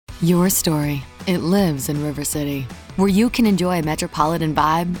Your story. It lives in River City, where you can enjoy a metropolitan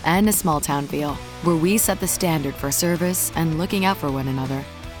vibe and a small town feel, where we set the standard for service and looking out for one another,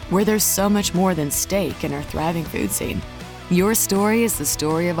 where there's so much more than steak in our thriving food scene. Your story is the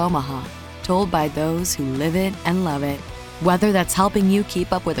story of Omaha, told by those who live it and love it. Whether that's helping you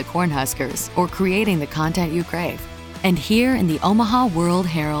keep up with the Cornhuskers or creating the content you crave. And here in the Omaha World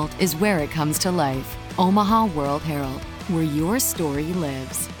Herald is where it comes to life. Omaha World Herald, where your story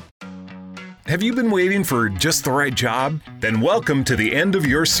lives. Have you been waiting for just the right job? Then welcome to the end of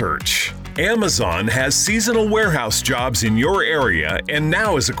your search. Amazon has seasonal warehouse jobs in your area, and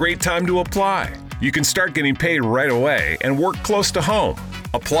now is a great time to apply. You can start getting paid right away and work close to home.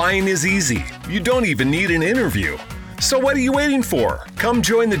 Applying is easy. You don't even need an interview. So what are you waiting for? Come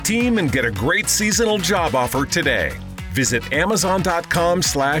join the team and get a great seasonal job offer today. Visit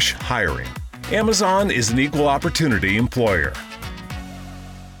amazon.com/hiring. Amazon is an equal opportunity employer.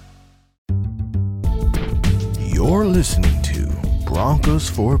 You're listening to Broncos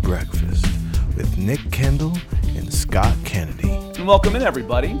for Breakfast with Nick Kendall and Scott Kennedy. And welcome in,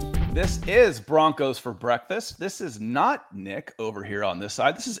 everybody. This is Broncos for Breakfast. This is not Nick over here on this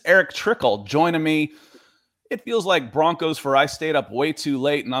side. This is Eric Trickle joining me. It feels like Broncos for I stayed up way too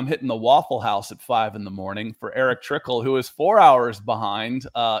late and I'm hitting the Waffle House at 5 in the morning for Eric Trickle, who is 4 hours behind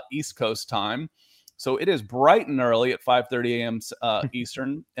East Coast time. So it is bright and early at 5:30 a.m.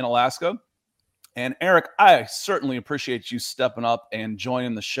 Eastern in Alaska. And Eric, I certainly appreciate you stepping up and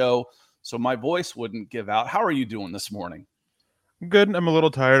joining the show so my voice wouldn't give out. How are you doing this morning? Good. I'm a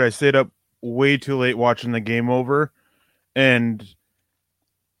little tired. I stayed up way too late watching the game over. And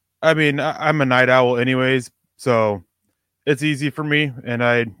I mean, I'm a night owl anyways, so it's easy for me and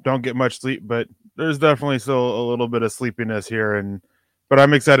I don't get much sleep, but there's definitely still a little bit of sleepiness here. But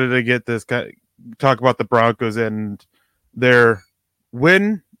I'm excited to get this talk about the Broncos and their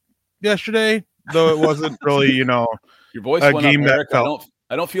win yesterday. Though it wasn't really, your voice a went game up, Eric. that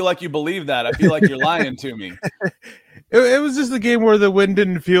I don't feel like you believe that. I feel like you're lying to me. It was just a game where the win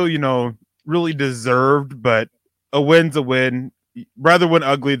didn't feel, really deserved, but a win's a win. Rather win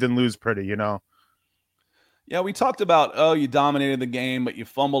ugly than lose pretty, Yeah, we talked about, you dominated the game, but you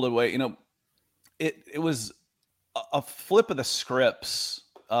fumbled away. It was a flip of the scripts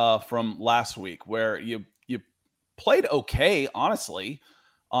from last week where you played okay, honestly,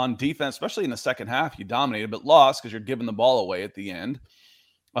 on defense, especially in the second half. You dominated, but lost because you're giving the ball away at the end,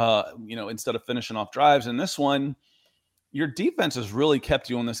 instead of finishing off drives. In this one, your defense has really kept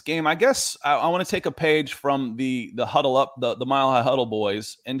you in this game. I guess I want to take a page from the huddle up, the Mile High Huddle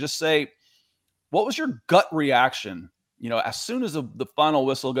boys, and just say, what was your gut reaction? As soon as the final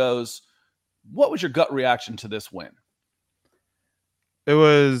whistle goes, what was your gut reaction to this win? It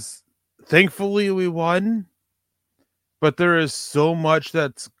was, thankfully we won, but there is so much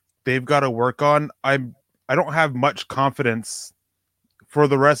that they've got to work on. I don't have much confidence for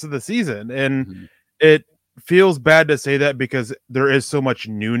the rest of the season. And it feels bad to say that because there is so much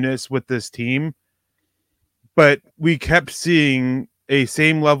newness with this team. But we kept seeing a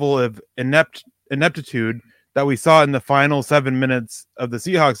same level of ineptitude that we saw in the final 7 minutes of the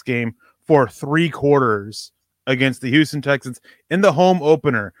Seahawks game for 3 quarters against the Houston Texans in the home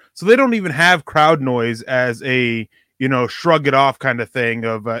opener. So they don't even have crowd noise as a shrug it off kind of thing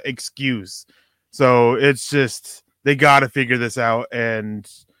of excuse. So it's just, they got to figure this out. And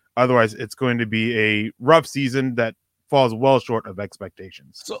otherwise it's going to be a rough season that falls well short of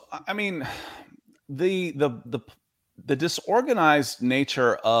expectations. So, I mean, the disorganized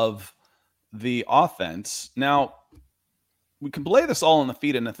nature of the offense. Now, we can lay this all on the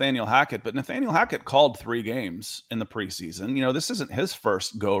feet of Nathaniel Hackett, but Nathaniel Hackett called 3 games in the preseason. This isn't his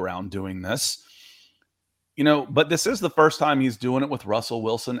first go around doing this. But this is the first time he's doing it with Russell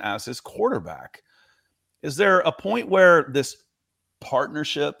Wilson as his quarterback. Is there a point where this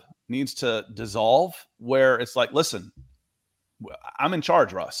partnership needs to dissolve, where it's like, listen, I'm in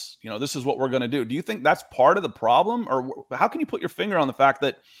charge, Russ. This is what we're going to do. Do you think that's part of the problem? Or how can you put your finger on the fact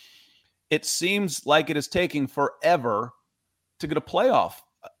that it seems like it is taking forever to get a playoff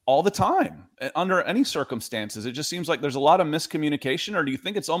all the time under any circumstances? It just seems like there's a lot of miscommunication. Or do you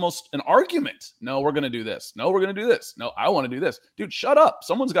think it's almost an argument? No, we're going to do this. No, we're going to do this. No, I want to do this. Dude, shut up.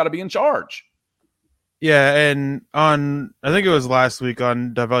 Someone's got to be in charge. Yeah, and I think it was last week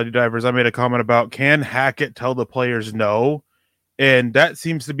on Value Divers, I made a comment about, can Hackett tell the players no? And that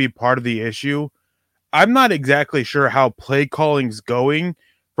seems to be part of the issue. I'm not exactly sure how play calling's going.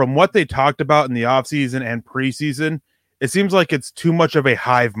 From what they talked about in the offseason and preseason, it seems like it's too much of a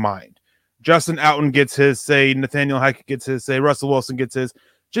hive mind. Justin Outen gets his say, Nathaniel Hackett gets his say, Russell Wilson gets his.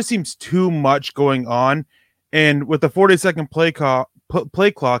 Just seems too much going on. And with the 40-second play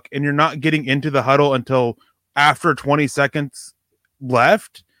play clock and you're not getting into the huddle until after 20 seconds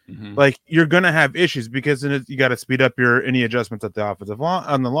left, like you're going to have issues because you got to speed up any adjustments at the offensive line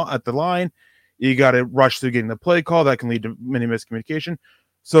at the line. You got to rush through getting the play call that can lead to many miscommunication.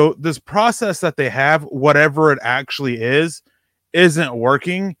 So this process that they have, whatever it actually is, isn't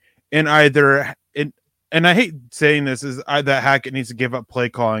working. And and I hate saying this, is that Hackett needs to give up play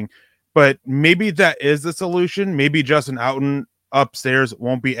calling, but maybe that is the solution. Maybe Justin Outen upstairs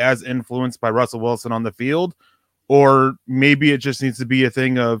won't be as influenced by Russell Wilson on the field, or maybe it just needs to be a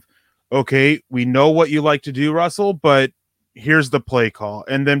thing of, okay, we know what you like to do, Russell, but here's the play call,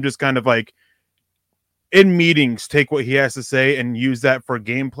 and then just kind of like in meetings take what he has to say and use that for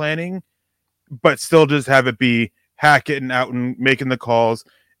game planning, but still just have it be Hackett and Outen making the calls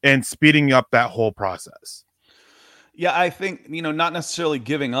and speeding up that whole process. Yeah, I think, not necessarily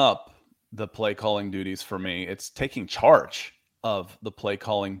giving up the play calling duties for me. It's taking charge of the play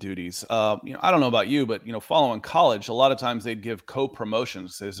calling duties. I don't know about you, but, following college, a lot of times they'd give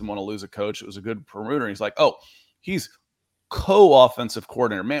co-promotions. They didn't want to lose a coach. It was a good promoter. He's like, oh, he's co-offensive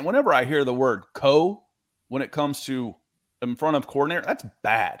coordinator. Man, whenever I hear the word co when it comes to in front of coordinator, that's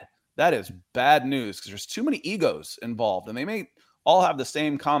bad. That is bad news because there's too many egos involved, and they may all have the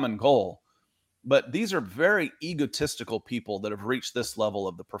same common goal. But these are very egotistical people that have reached this level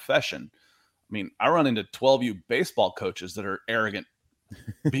of the profession. I mean, I run into 12U baseball coaches that are arrogant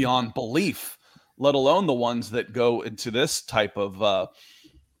beyond belief, let alone the ones that go into this type of,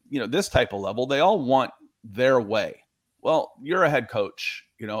 this type of level. They all want their way. Well, you're a head coach.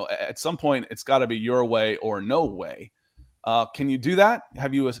 At some point, it's got to be your way or no way. Can you do that?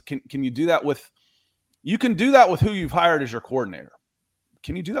 Can you do that with? You can do that with who you've hired as your coordinator.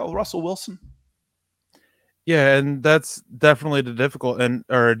 Can you do that with Russell Wilson? Yeah, and that's definitely the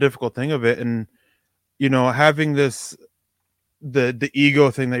difficult thing of it. And having this the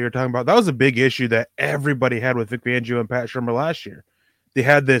ego thing that you're talking about, that was a big issue that everybody had with Vic Fangio and Pat Shurmur last year. They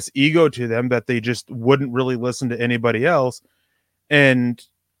had this ego to them that they just wouldn't really listen to anybody else. And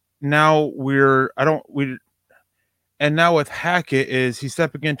now now with Hackett he's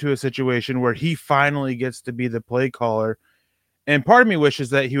stepping into a situation where he finally gets to be the play caller. And part of me wishes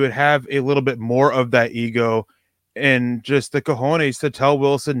that he would have a little bit more of that ego and just the cojones to tell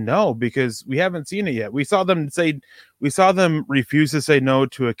Wilson no, because we haven't seen it yet. We saw them refuse to say no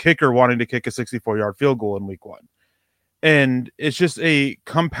to a kicker wanting to kick a 64-yard field goal in week 1. And it's just a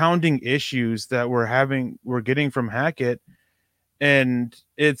compounding issues that we're getting from Hackett. And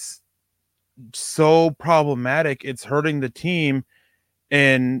it's so problematic. It's hurting the team.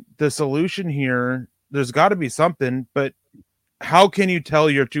 And the solution here, there's got to be something, but how can you tell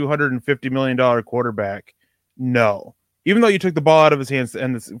your $250 million quarterback no? Even though you took the ball out of his hands to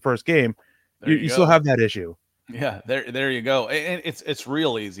end this first game, you still have that issue. Yeah, there you go. And it's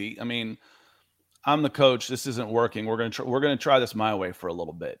real easy. I mean, I'm the coach. This isn't working. We're gonna try this my way for a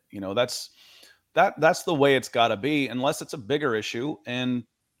little bit. That's the way it's got to be, unless it's a bigger issue. And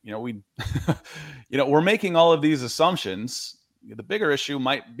we're making all of these assumptions. The bigger issue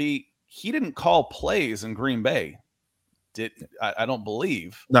might be he didn't call plays in Green Bay. I don't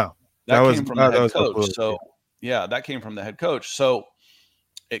believe. No, that came from the head coach. So yeah, that came from the head coach. So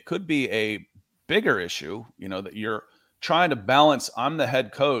it could be a bigger issue, that you're trying to balance. I'm the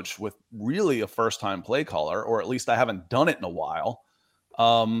head coach with really a first-time play caller, or at least I haven't done it in a while.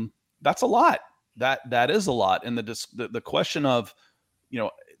 That's a lot. That is a lot. And the question of,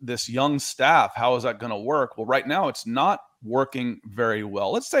 this young staff, how is that going to work? Well, right now it's not working very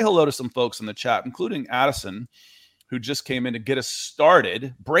well. Let's say hello to some folks in the chat, including Addison, who just came in to get us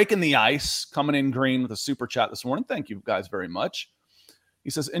started, breaking the ice, coming in green with a super chat this morning. Thank you guys very much.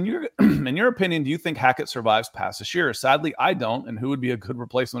 He says, in your opinion, do you think Hackett survives past this year? Sadly, I don't. And who would be a good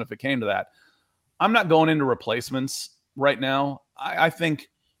replacement if it came to that? I'm not going into replacements right now. I think,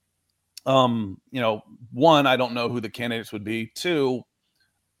 one, I don't know who the candidates would be. Two,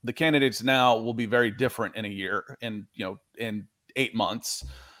 the candidates now will be very different in a year and, in 8 months.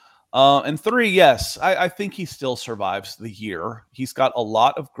 And 3, yes, I think he still survives the year. He's got a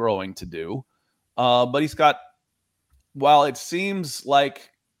lot of growing to do, but while it seems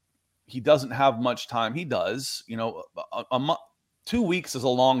like he doesn't have much time, he does. 2 weeks is a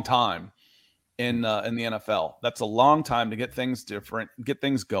long time in the NFL. That's a long time to get things different, get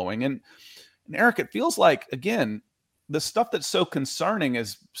things going. And Eric, it feels like, again, the stuff that's so concerning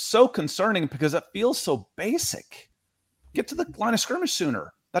is so concerning because it feels so basic. Get to the line of scrimmage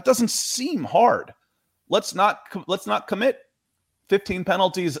sooner. That doesn't seem hard. Let's not commit 15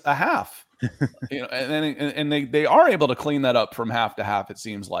 penalties a half. And they are able to clean that up from half to half, it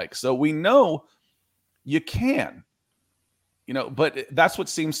seems like. So we know you can. but that's what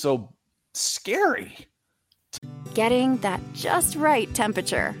seems so scary. Getting that just right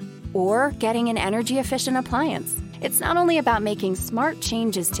temperature or getting an energy-efficient appliance. It's not only about making smart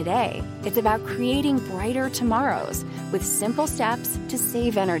changes today, it's about creating brighter tomorrows with simple steps to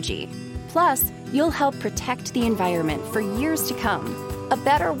save energy. Plus, you'll help protect the environment for years to come. A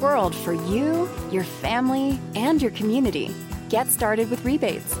better world for you, your family, and your community. Get started with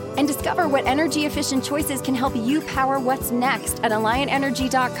rebates and discover what energy-efficient choices can help you power what's next at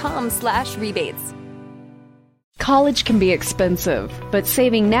AlliantEnergy.com/rebates. College can be expensive, but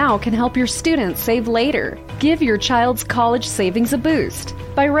saving now can help your students save later. Give your child's college savings a boost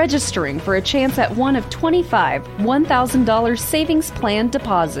by registering for a chance at one of 25 $1,000 savings plan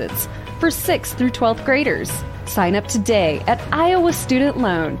deposits for 6th through 12th graders. Sign up today at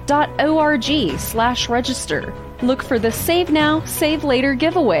iowastudentloan.org/register. Look for the Save Now, Save Later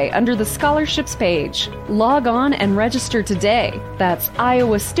giveaway under the scholarships page. Log on and register today. That's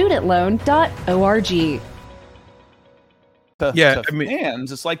iowastudentloan.org.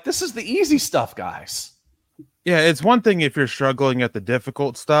 Fans, it's like, this is the easy stuff, guys. Yeah, it's one thing if you're struggling at the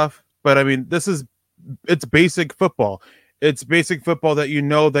difficult stuff, but I mean, it's basic football. It's basic football that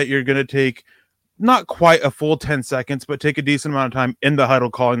that you're going to take not quite a full 10 seconds, but take a decent amount of time in the huddle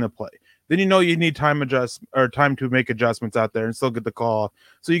calling the play. Then you need time to make adjustments out there and still get the call.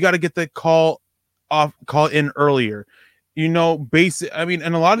 So you got to get the call in earlier. And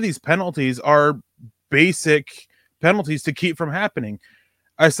a lot of these penalties are basic penalties to keep from happening.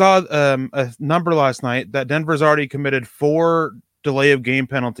 I saw a number last night that Denver's already committed 4 delay of game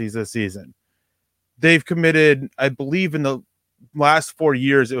penalties this season. They've committed, I believe, in the last 4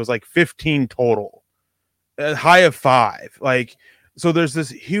 years, it was like 15 total, a high of 5. So there's this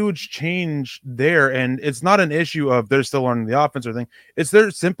huge change there, and it's not an issue of they're still learning the offense or thing. It's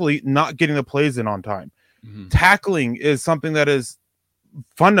they're simply not getting the plays in on time. Mm-hmm. Tackling is something that is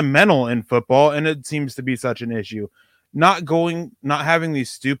fundamental in football, and it seems to be such an issue. Not having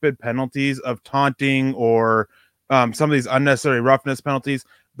these stupid penalties of taunting or some of these unnecessary roughness penalties.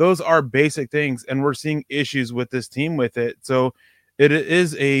 Those are basic things, and we're seeing issues with this team with it. So it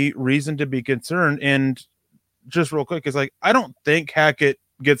is a reason to be concerned. And just real quick, I don't think Hackett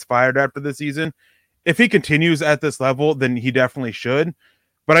gets fired after the season. If he continues at this level, then he definitely should.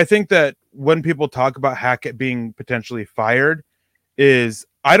 But I think that when people talk about Hackett being potentially fired,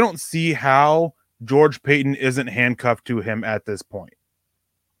 I don't see how George Paton isn't handcuffed to him at this point.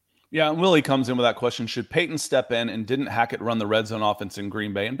 Yeah, and Willie comes in with that question. Should Paton step in, and didn't Hackett run the red zone offense in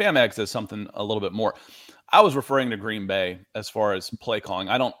Green Bay? And Bam Egg says something a little bit more. I was referring to Green Bay as far as play calling.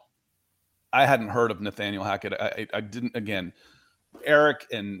 I hadn't heard of Nathaniel Hackett. I didn't. Again, Eric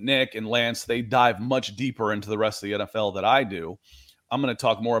and Nick and Lance, they dive much deeper into the rest of the NFL than I do. I'm going to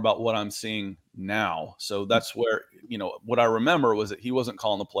talk more about what I'm seeing now. So that's where, what I remember was that he wasn't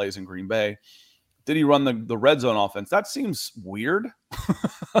calling the plays in Green Bay. Did he run the red zone offense? That seems weird.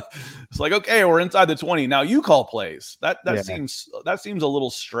 It's like, okay, we're inside the 20. Now you call plays. That seems a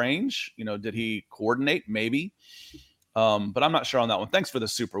little strange. Did he coordinate? Maybe. But I'm not sure on that one. Thanks for the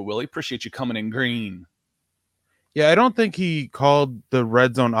super, Willie. Appreciate you coming in green. Yeah, I don't think he called the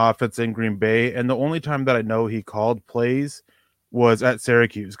red zone offense in Green Bay. And the only time that I know he called plays was at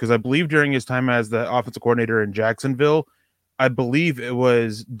Syracuse, because I believe during his time as the offensive coordinator in Jacksonville, I believe it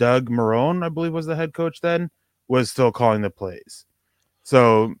was Doug Marrone, I believe was the head coach then, was still calling the plays.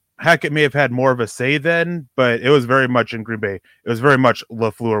 So Hackett may have had more of a say then, but it was very much in Green Bay. It was very much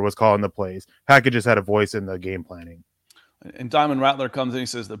LaFleur was calling the plays. Hackett just had a voice in the game planning. And Diamond Rattler comes in. He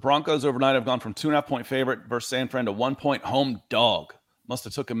says, the Broncos overnight have gone from 2.5-point favorite versus San Fran to 1-point home dog. Must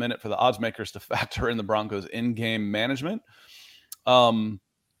have took a minute for the odds makers to factor in the Broncos in-game management.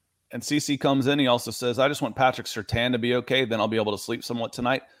 And CC comes in. He also says, I just want Patrick Surtain to be okay. Then I'll be able to sleep somewhat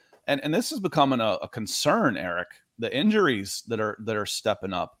tonight. And this is becoming a concern, Eric, the injuries that are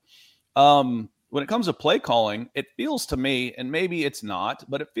stepping up. When it comes to play calling, it feels to me, and maybe it's not,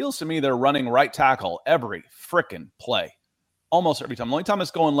 but it feels to me they're running right tackle every frickin' play. Almost every time. The only time it's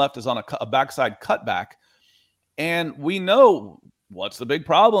going left is on a backside cutback. And we know what's the big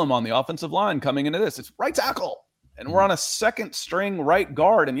problem on the offensive line coming into this. It's right tackle. And we're on a second string right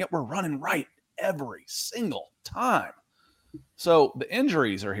guard, and yet we're running right every single time. So the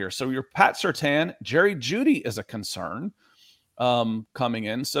injuries are here. So your Pat Surtain, Jerry Jeudy is a concern coming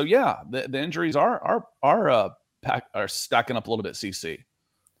in. So yeah, the injuries are stacking up a little bit, CC.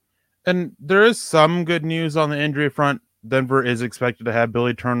 And there is some good news on the injury front. Denver is expected to have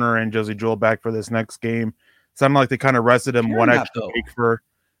Billy Turner and Josie Jewell back for this next game. Sounded like they kind of rested him one extra week for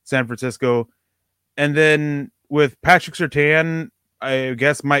San Francisco. And then with Patrick Surtain, I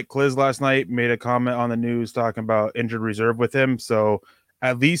guess Mike Kliz last night made a comment on the news talking about injured reserve with him. So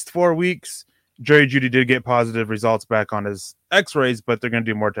at least 4 weeks. Jerry Jeudy did get positive results back on his x-rays, but they're going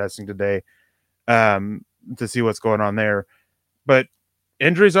to do more testing today to see what's going on there. But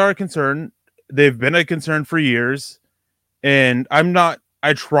injuries are a concern. They've been a concern for years. And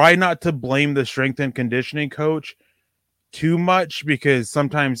I try not to blame the strength and conditioning coach too much because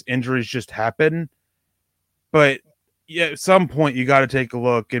sometimes injuries just happen. But yeah, at some point you got to take a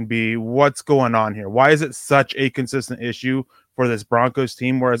look and be, what's going on here? Why is it such a consistent issue for this Broncos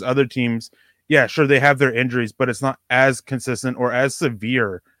team? Whereas other teams, yeah, sure, they have their injuries, but it's not as consistent or as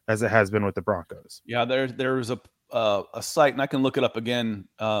severe as it has been with the Broncos. Yeah, there was a site, and I can look it up again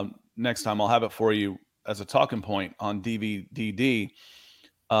next time. I'll have it for you as a talking point on DVDD.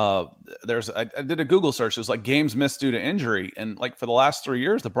 I did a Google search. It was like games missed due to injury, and like for the last 3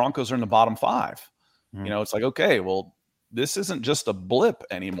 years, the Broncos are in the bottom 5. You know, it's like, okay, well, this isn't just a blip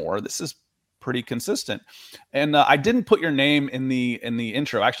anymore. This is pretty consistent. And I didn't put your name in the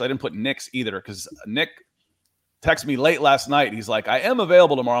intro. Actually, I didn't put Nick's either because Nick texted me late last night. He's like, I am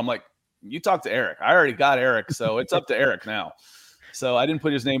available tomorrow. I'm like, you talk to Eric. I already got Eric, so it's up to Eric now. So I didn't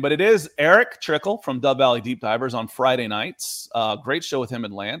put his name, but it is Eric Trickle from Dove Valley Deep Divers on Friday nights. Great show with him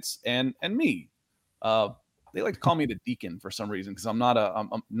and Lance and me. They like to call me the deacon for some reason because I'm not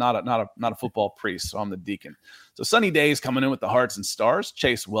a football priest, so I'm the deacon. So Sunny Days coming in with the Hearts and Stars.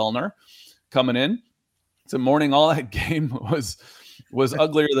 Chase Wellner coming in. It's a morning. All that game was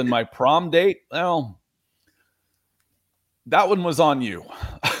uglier than my prom date. Well, that one was on you.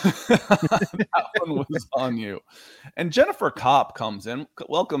 That one was on you. And Jennifer Kopp comes in.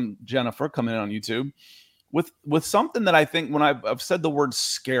 Welcome, Jennifer, coming in on YouTube with something that I think when I've said the word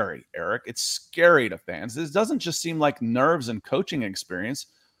scary, Eric, it's scary to fans. This doesn't just seem like nerves and coaching experience.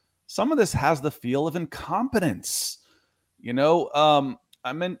 Some of this has the feel of incompetence. You know,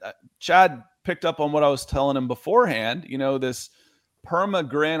 Chad picked up on what I was telling him beforehand. You know, this perma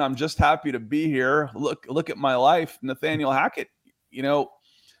grin. I'm just happy to be here. Look at my life. Nathaniel Hackett, you know,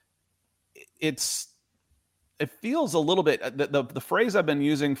 it feels a little bit the phrase I've been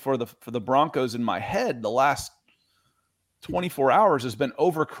using for the Broncos in my head the last 24 hours has been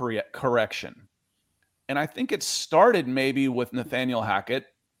overcorrection. And I think it started maybe with Nathaniel Hackett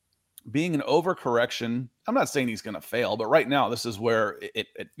being an overcorrection. I'm not saying he's going to fail, but right now this is where it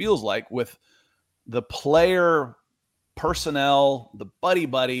feels like with the player personnel, the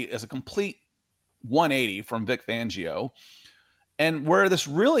buddy is a complete 180 from Vic Fangio. And where this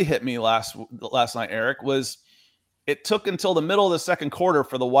really hit me last night, Eric, was it took until the middle of the second quarter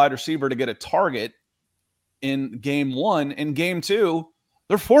for the wide receiver to get a target in game 1. In game 2,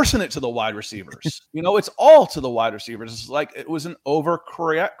 they're forcing it to the wide receivers. You know, it's all to the wide receivers. It's like it was an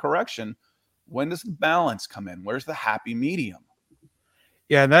overcorrection. When does the balance come in? Where's the happy medium?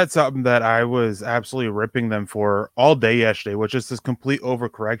 Yeah, and that's something that I was absolutely ripping them for all day yesterday, which is this complete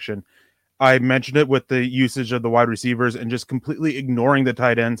overcorrection. I mentioned it with the usage of the wide receivers and just completely ignoring the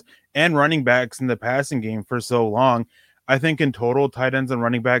tight ends and running backs in the passing game for so long. I think in total, tight ends and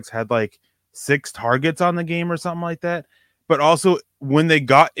running backs had like 6 targets on the game or something like that. But also when they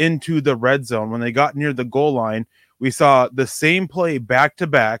got into the red zone, when they got near the goal line, we saw the same play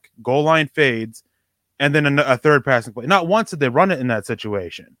back-to-back, goal line fades, and then a third passing play. Not once did they run it in that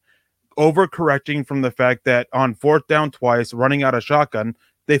situation. Overcorrecting from the fact that on 4th down twice, running out of shotgun,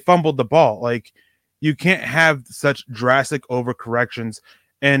 they fumbled the ball. Like, you can't have such drastic overcorrections.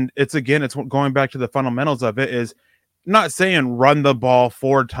 And it's going back to the fundamentals of it is not saying run the ball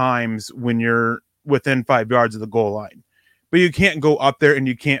 4 times when you're within 5 yards of the goal line, but you can't go up there and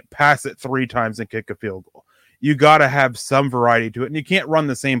you can't pass it 3 times and kick a field goal. You got to have some variety to it. And you can't run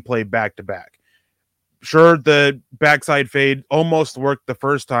the same play back to back. Sure, the backside fade almost worked the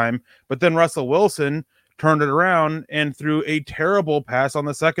first time, but then Russell Wilson turned it around and threw a terrible pass on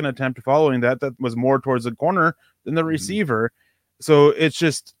the second attempt following that was more towards the corner than the receiver. So it's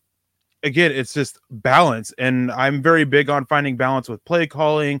just balance. And I'm very big on finding balance with play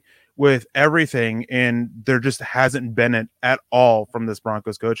calling, with everything. And there just hasn't been it at all from this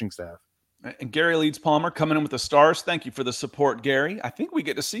Broncos coaching staff. And Gary Leeds Palmer coming in with the stars. Thank you for the support, Gary. I think we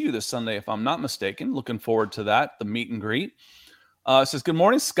get to see you this Sunday, if I'm not mistaken. Looking forward to that, the meet and greet. Says, good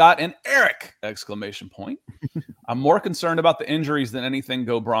morning, Scott and Eric! ! I'm more concerned about the injuries than anything.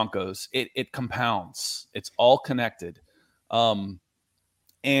 Go Broncos. It compounds. It's all connected. And,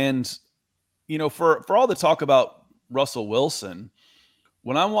 you know, for all the talk about Russell Wilson,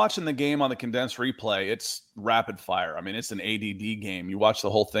 when I'm watching the game on the condensed replay, it's rapid fire. I mean, it's an ADD game. You watch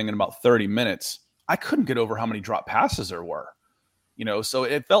the whole thing in about 30 minutes. I couldn't get over how many drop passes there were. You know, so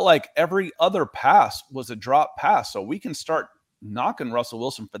it felt like every other pass was a drop pass. So we can start knocking Russell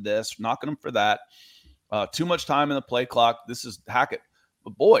Wilson for this, knocking him for that. Too much time in the play clock. This is Hackett.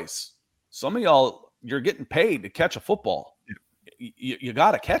 But boys, some of y'all, you're getting paid to catch a football. You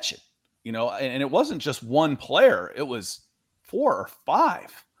got to catch it, and it wasn't just one player. It was 4 or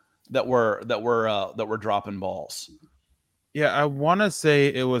 5 that were dropping balls. Yeah, I want to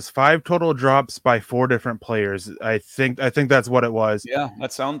say it was 5 total drops by 4 different players. I think that's what it was. Yeah,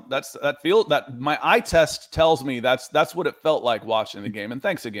 that my eye test tells me that's what it felt like watching the game. And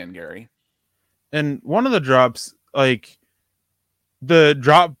thanks again, Gary. And one of the drops, like the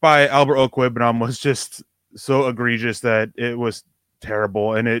drop by Albert Okwuegbunam, was just so egregious that it was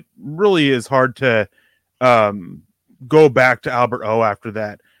terrible, and it really is hard to go back to Albert O after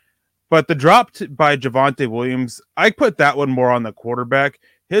that. But the drop by Javonte Williams, I put that one more on the quarterback.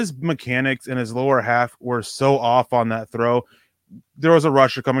 His mechanics in his lower half were so off on that throw. There was a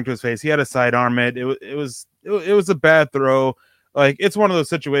rusher coming to his face. He had to sidearm it. It was a bad throw. Like, it's one of those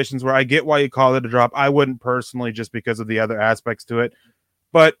situations where I get why you call it a drop. I wouldn't personally, just because of the other aspects to it,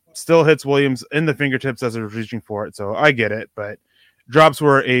 but still hits Williams in the fingertips as he was reaching for it. So I get it, but drops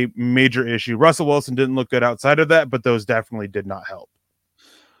were a major issue. Russell Wilson didn't look good outside of that, but those definitely did not help.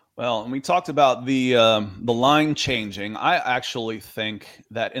 Well, and we talked about the line changing. I actually think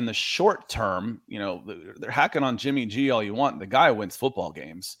that in the short term, they're hacking on Jimmy G all you want. The guy wins football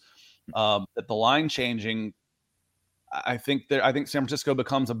games. That the line changing, I think San Francisco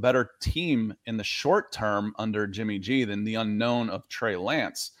becomes a better team in the short term under Jimmy G than the unknown of Trey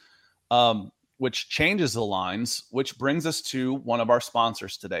Lance, which changes the lines, which brings us to one of our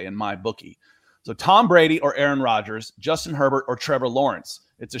sponsors today in MyBookie. So Tom Brady or Aaron Rodgers, Justin Herbert or Trevor Lawrence.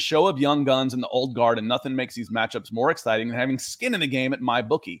 It's a show of young guns and the old guard, and nothing makes these matchups more exciting than having skin in the game at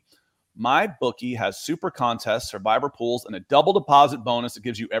MyBookie. MyBookie has super contests, survivor pools, and a double deposit bonus that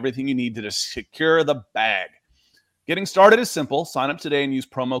gives you everything you need to secure the bag. Getting started is simple. Sign up today and use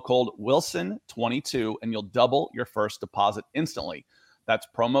promo code Wilson22, and you'll double your first deposit instantly. That's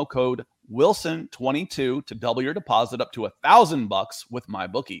promo code Wilson22 to double your deposit up to $1,000 with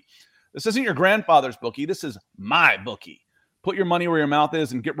MyBookie. This isn't your grandfather's bookie. This is MyBookie. Put your money where your mouth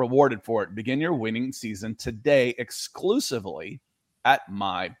is and get rewarded for it. Begin your winning season today exclusively at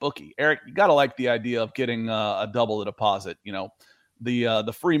MyBookie. Eric, you got to like the idea of getting a double the deposit,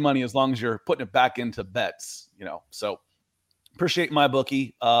 the free money as long as you're putting it back into bets, So appreciate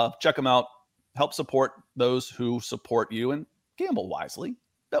MyBookie. Check them out. Help support those who support you and gamble wisely.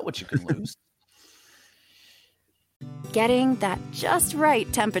 Bet what you can lose. Getting that just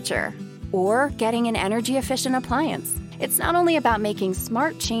right temperature or getting an energy-efficient appliance. It's not only about making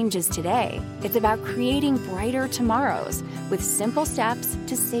smart changes today, it's about creating brighter tomorrows with simple steps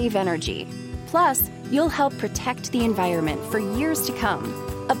to save energy. Plus, you'll help protect the environment for years to come.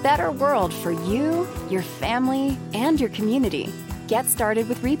 A better world for you, your family, and your community. Get started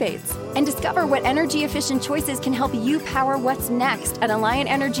with rebates and discover what energy-efficient choices can help you power what's next at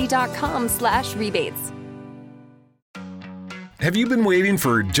AlliantEnergy.com/rebates. Have you been waiting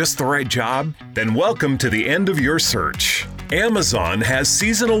for just the right job? Then welcome to the end of your search. Amazon has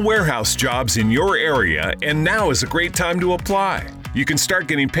seasonal warehouse jobs in your area, and now is a great time to apply. You can start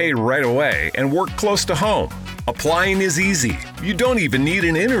getting paid right away and work close to home. Applying is easy. You don't even need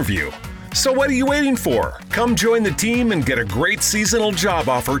an interview. So what are you waiting for? Come join the team and get a great seasonal job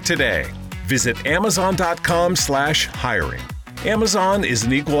offer today. Visit Amazon.com/hiring. Amazon is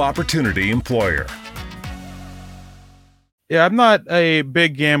an equal opportunity employer. Yeah, I'm not a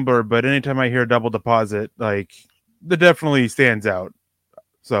big gambler, but anytime I hear double deposit, that definitely stands out.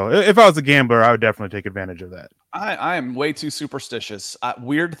 So if I was a gambler, I would definitely take advantage of that. I am way too superstitious.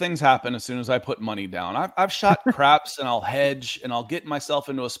 Weird things happen as soon as I put money down. I've shot craps and I'll hedge and I'll get myself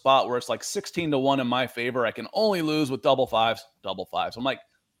into a spot where it's like 16-1 in my favor. I can only lose with double fives. I'm like,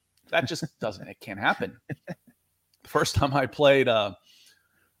 that just it can't happen. The first time I played, I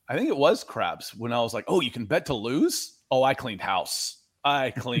think it was craps when I was like, oh, you can bet to lose? Oh, I cleaned house.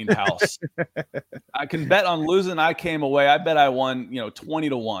 I can bet on losing. I came away. I bet I won,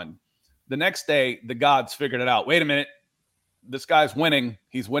 20-1. The next day, the gods figured it out. Wait a minute. This guy's winning.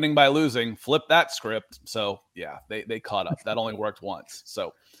 He's winning by losing. Flip that script. So, yeah, they caught up. That only worked once.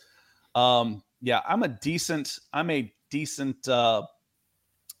 So, yeah, I'm a decent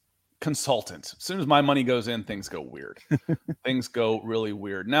consultant. As soon as my money goes in, things go weird. Things go really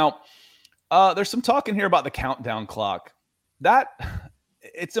weird. Now, there's some talk in here about the countdown clock. That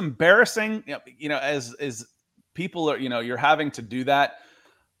it's embarrassing, as people are, you're having to do that.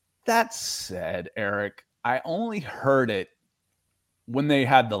 That said, Eric, I only heard it when they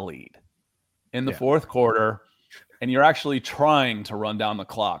had the lead in the fourth quarter, and you're actually trying to run down the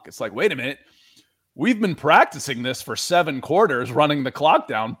clock. It's like, wait a minute, we've been practicing this for 7 quarters, running the clock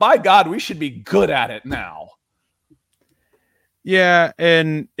down. By God, we should be good at it now. Yeah,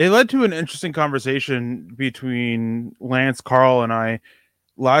 and it led to an interesting conversation between Lance, Carl, and I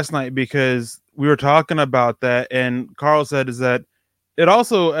last night because we were talking about that, and Carl said is that it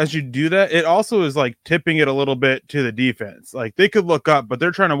also, as you do that, it also is like tipping it a little bit to the defense. Like they could look up, but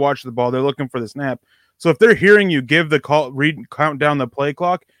they're trying to watch the ball. They're looking for the snap. So if they're hearing you give the call, count down the play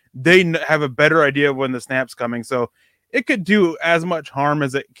clock, they have a better idea of when the snap's coming. So it could do as much harm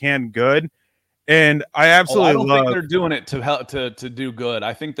as it can good. And I absolutely I don't love. think they're doing it to help to do good.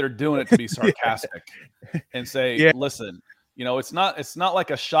 I think they're doing it to be sarcastic and say, listen, it's not like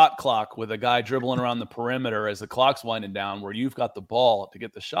a shot clock with a guy dribbling around the perimeter as the clock's winding down where you've got the ball to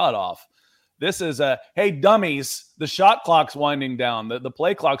get the shot off. This is hey, dummies, the shot clock's winding down. The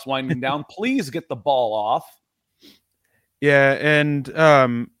play clock's winding down. Please get the ball off. Yeah, and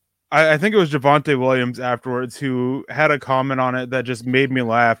I think it was Javonte Williams afterwards who had a comment on it that just made me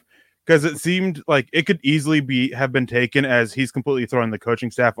laugh. Because it seemed like it could easily have been taken as he's completely throwing the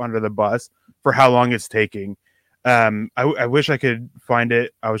coaching staff under the bus for how long it's taking. I wish I could find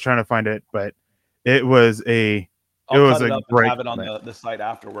it. I was trying to find it, but it was a great. Have it on the site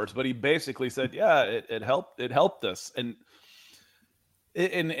afterwards. But he basically said, "Yeah, it helped. It helped us." And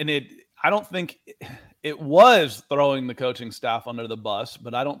I don't think it was throwing the coaching staff under the bus,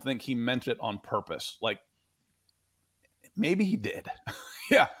 but I don't think he meant it on purpose. Like maybe he did.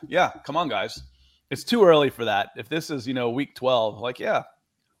 Yeah. Come on, guys. It's too early for that. If this is, week 12,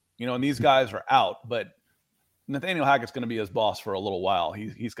 and these guys are out, but Nathaniel Hackett's going to be his boss for a little while.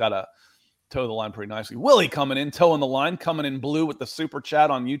 He's got to toe the line pretty nicely. Willie coming in, toeing the line, coming in blue with the super chat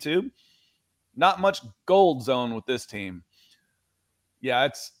on YouTube. Not much gold zone with this team. Yeah,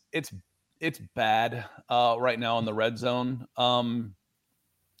 it's bad right now in the red zone.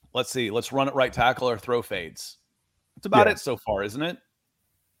 Let's see. Let's run it right tackle or throw fades. That's about it so far, isn't it?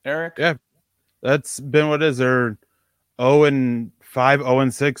 Eric? Yeah, that's been what it is. They're 0-5,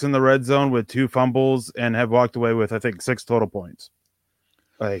 0-6 in the red zone with 2 fumbles and have walked away with, I think, 6 total points.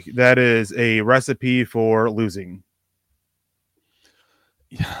 Like that is a recipe for losing.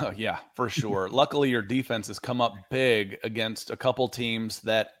 Yeah, for sure. Luckily, your defense has come up big against a couple teams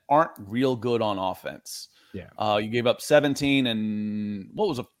that aren't real good on offense. Yeah, you gave up 17 and what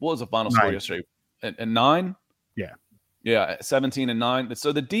was the final score yesterday? And 9? Yeah, 17 and 9.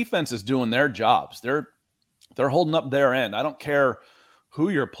 So the defense is doing their jobs. They're holding up their end. I don't care who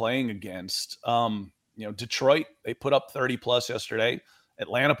you're playing against. Detroit, they put up 30 plus yesterday.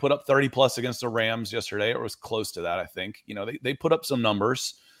 Atlanta put up 30 plus against the Rams yesterday, or it was close to that, I think. They put up some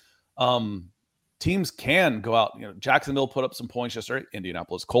numbers. Teams can go out. Jacksonville put up some points yesterday.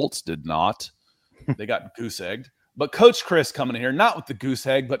 Indianapolis Colts did not. They got goose-egged. But Coach Chris coming in here, not with the goose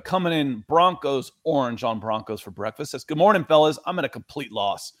egg, but coming in Broncos orange on Broncos for breakfast. Says, good morning, fellas. I'm at a complete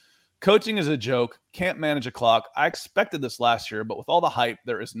loss. Coaching is a joke. Can't manage a clock. I expected this last year, but with all the hype,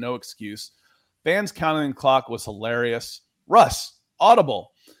 there is no excuse. Fans counting the clock was hilarious. Russ,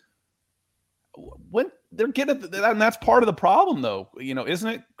 audible. When they're getting, and that's part of the problem, though. Isn't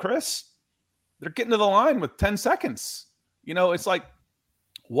it, Chris? They're getting to the line with 10 seconds. It's like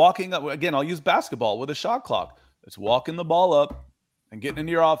walking up. Again, I'll use basketball with a shot clock. It's walking the ball up and getting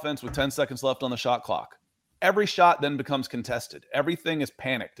into your offense with 10 seconds left on the shot clock. Every shot then becomes contested. Everything is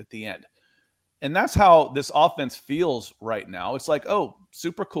panicked at the end. And that's how this offense feels right now. It's like, oh,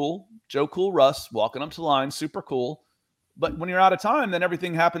 super cool. Joe Cool Russ walking up to the line, super cool. But when you're out of time, then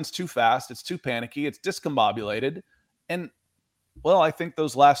everything happens too fast. It's too panicky. It's discombobulated. And, well, I think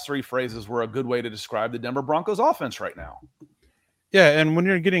those last 3 phrases were a good way to describe the Denver Broncos offense right now. Yeah, and when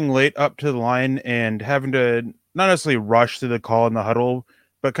you're getting late up to the line and having to not necessarily rush to the call in the huddle,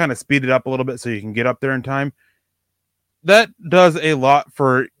 but kind of speed it up a little bit so you can get up there in time, that does a lot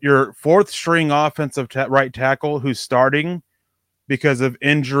for your 4th string offensive right tackle who's starting because of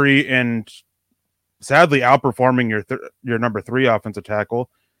injury and sadly outperforming your number 3 offensive tackle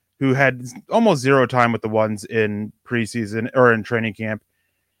who had almost 0 time with the ones in preseason or in training camp,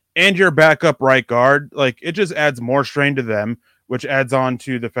 and your backup right guard. Like it just adds more strain to them, which adds on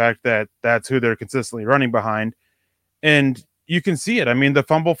to the fact that that's who they're consistently running behind. And you can see it. I mean, the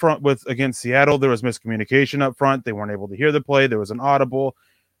fumble front against Seattle, there was miscommunication up front. They weren't able to hear the play. There was an audible.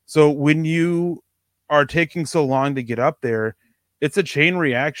 So when you are taking so long to get up there, it's a chain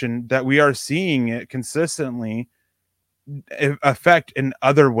reaction that we are seeing it consistently affect in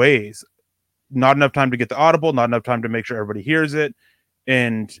other ways. Not enough time to get the audible, not enough time to make sure everybody hears it.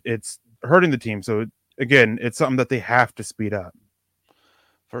 And it's hurting the team. So again, it's something that they have to speed up.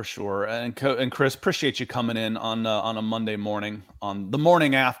 For sure. And Chris, appreciate you coming in on a Monday morning, on the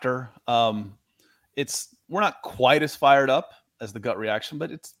morning after. we're not quite as fired up as the gut reaction,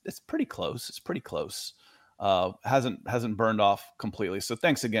 but it's pretty close. It's pretty close. Hasn't burned off completely. So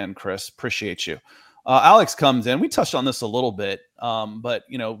thanks again, Chris. Appreciate you. Alex comes in. We touched on this a little bit, but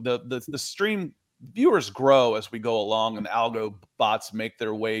the stream viewers grow as we go along, and the algo bots make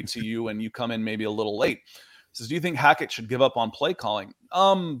their way to you, and you come in maybe a little late. Says, do you think Hackett should give up on play calling?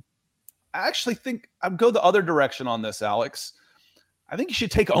 I actually think I'd go the other direction on this, Alex. I think you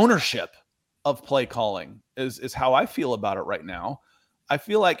should take ownership of play calling is how I feel about it right now. I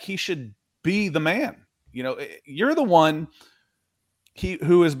feel like he should be the man. You're the one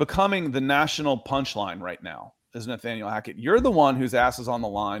who is becoming the national punchline right now is Nathaniel Hackett. You're the one whose ass is on the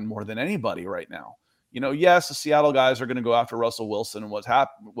line more than anybody right now. Yes, the Seattle guys are going to go after Russell Wilson and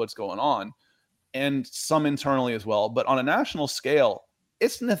what's going on, and some internally as well. But on a national scale,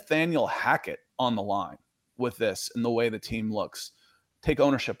 it's Nathaniel Hackett on the line with this and the way the team looks. Take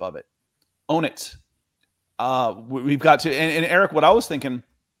ownership of it. Own it. We've got to. And Eric, what I was thinking,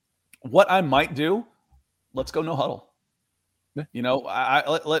 what I might do, let's go no huddle.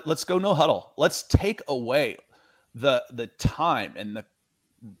 Let's go no huddle. Let's take away the time and the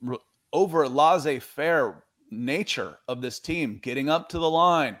over laissez-faire nature of this team getting up to the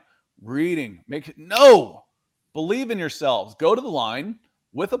line, reading, believe in yourselves. Go to the line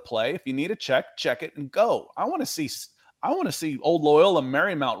with a play. If you need a check it and go. I want to see Old Loyola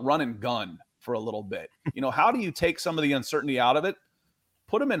Marymount run and gun for a little bit. How do you take some of the uncertainty out of it?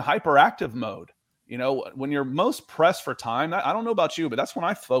 Put them in hyperactive mode. When you're most pressed for time, I don't know about you, but that's when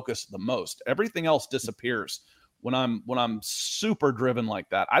I focus the most. Everything else disappears when I'm super driven like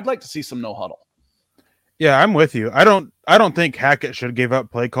that. I'd like to see some no huddle. Yeah, I'm with you. I don't think Hackett should give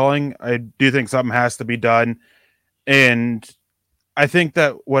up play calling. I do think something has to be done. And I think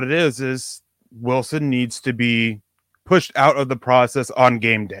that what it is Wilson needs to be pushed out of the process on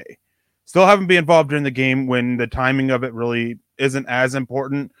game day. Still have him be involved during the game when the timing of it really isn't as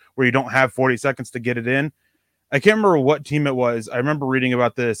important, where you don't have 40 seconds to get it in. I can't remember what team it was. I remember reading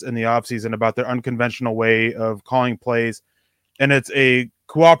about this in the offseason about their unconventional way of calling plays. And it's a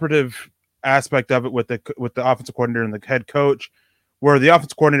cooperative aspect of it with the offensive coordinator and the head coach, where the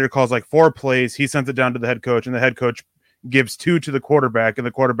offensive coordinator calls like 4 plays. He sends it down to the head coach, and the head coach gives 2 to the quarterback, and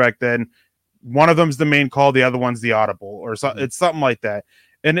the quarterback then one of them's the main call, the other one's the audible, or so, it's something like that.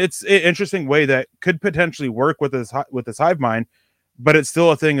 And it's an interesting way that could potentially work with this hive mind, but it's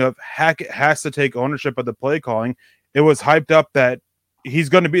still a thing of Hackett has to take ownership of the play calling. It was hyped up that he's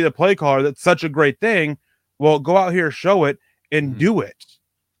going to be the play caller. That's such a great thing. Well, go out here, show it, and do it.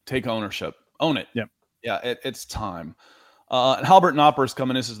 Take ownership. Own it. Yeah. Yeah, it's time. And Halbert Knopper's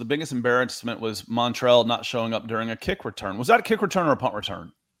coming in. Says the biggest embarrassment was Montrell not showing up during a kick return. Was that a kick return or a punt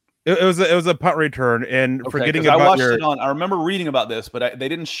return? It was a punt return, and forgetting about I watched it on. I remember reading about this, but they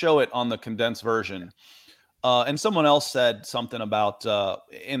didn't show it on the condensed version. And someone else said something about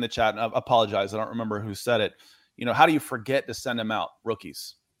in the chat. And I apologize, I don't remember who said it. How do you forget to send them out?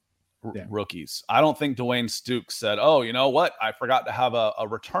 Rookies. Rookies. I don't think Dwayne Stukes said, "Oh, you know what? I forgot to have a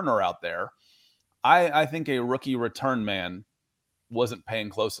returner out there." I think a rookie return man wasn't paying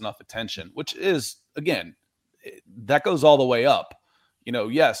close enough attention, which is, again, that goes all the way up.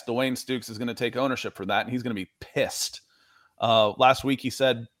 Yes, Dwayne Stukes is going to take ownership for that, and he's going to be pissed. Last week, he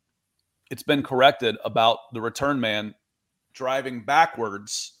said it's been corrected about the return man driving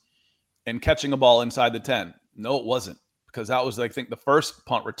backwards and catching a ball inside the 10. No, it wasn't, because that was, I think, the first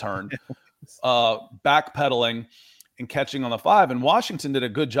punt return, backpedaling and catching on the 5. And Washington did a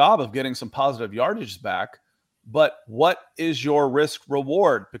good job of getting some positive yardage back. But what is your risk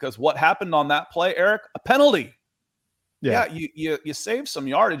reward? Because what happened on that play, Eric? A penalty. Yeah, you saved some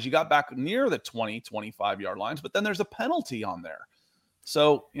yardage. You got back near the 20, 25-yard lines, but then there's a penalty on there.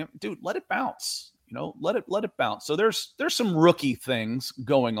 So, dude, let it bounce. Let it bounce. So there's some rookie things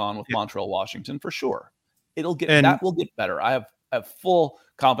going on with Montrell Washington for sure. That will get better. I have full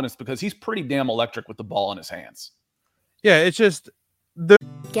confidence because he's pretty damn electric with the ball in his hands. Yeah, it's just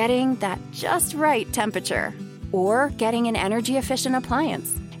getting that just right temperature, or getting an energy-efficient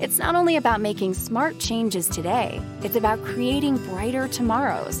appliance. It's not only about making smart changes today, it's about creating brighter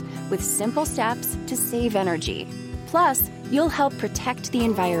tomorrows with simple steps to save energy. Plus, you'll help protect the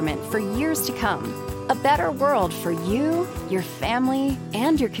environment for years to come. A better world for you, your family,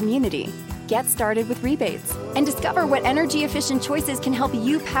 and your community. Get started with rebates and discover what energy-efficient choices can help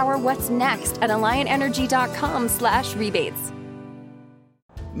you power what's next at AlliantEnergy.com/rebates.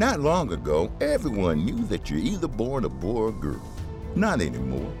 Not long ago, everyone knew that you're either born a boy or a girl. Not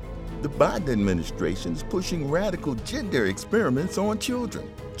anymore. The Biden administration is pushing radical gender experiments on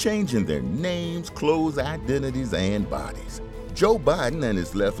children, changing their names, clothes, identities, and bodies. Joe Biden and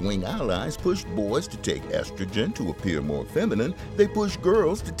his left-wing allies push boys to take estrogen to appear more feminine. They push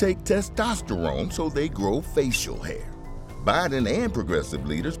girls to take testosterone so they grow facial hair. Biden and progressive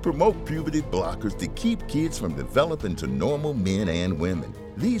leaders promote puberty blockers to keep kids from developing to normal men and women.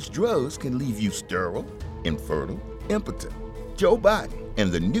 These drugs can leave you sterile, infertile, impotent. Joe Biden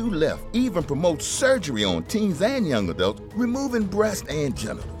and the new left even promote surgery on teens and young adults, removing breast and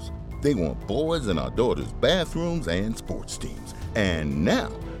genitals. They want boys in our daughters' bathrooms and sports teams. And now,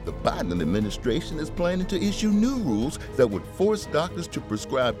 the Biden administration is planning to issue new rules that would force doctors to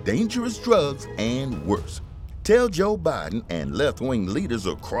prescribe dangerous drugs and worse. Tell Joe Biden and left-wing leaders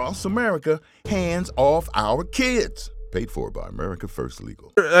across America, hands off our kids. Paid for by America First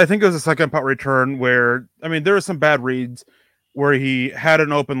Legal. I think it was a second punt return where, there were some bad reads where he had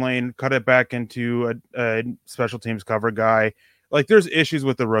an open lane, cut it back into a special teams cover guy. Like, there's issues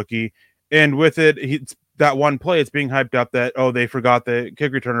with the rookie. And with it, that one play, it's being hyped up that, they forgot the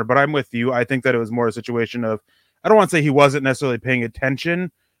kick returner. But I'm with you. I think that it was more a situation of, I don't want to say he wasn't necessarily paying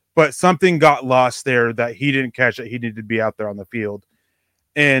attention, but something got lost there that he didn't catch, that he needed to be out there on the field.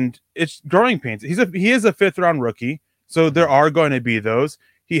 And it's growing pains. He is a 5th round rookie, so there are going to be those.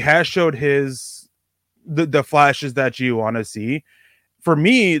 He has showed the flashes that you want to see. For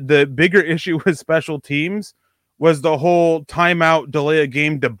me, the bigger issue with special teams was the whole timeout, delay a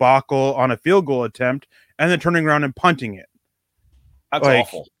game debacle on a field goal attempt, and then turning around and punting it. That's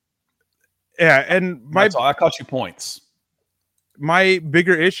awful. Yeah, and I cost you points. My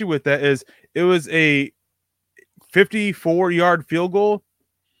bigger issue with that is it was a 54-yard field goal.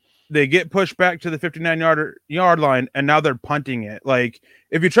 They get pushed back to the 59-yard line, and now they're punting it. Like,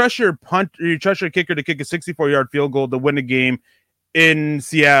 if you trust your kicker to kick a 64-yard field goal to win a game in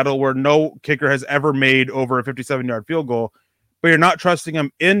Seattle where no kicker has ever made over a 57-yard field goal, but you're not trusting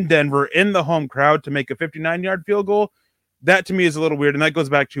him in Denver in the home crowd to make a 59-yard field goal, that to me is a little weird. And that goes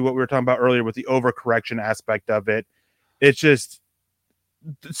back to what we were talking about earlier with the overcorrection aspect of it. It's just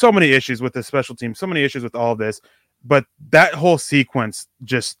so many issues with the special team, so many issues with all of this, but that whole sequence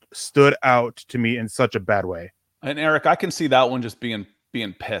just stood out to me in such a bad way. And Eric, I can see that one just being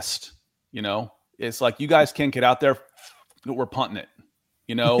pissed. It's like, you guys can't get out there, we're punting it.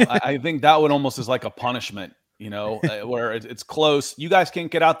 I think that one almost is like a punishment. Where it's close. You guys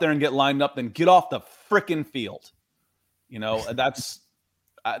can't get out there and get lined up, then get off the freaking field. That's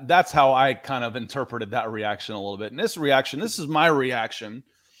how I kind of interpreted that reaction a little bit. And this is my reaction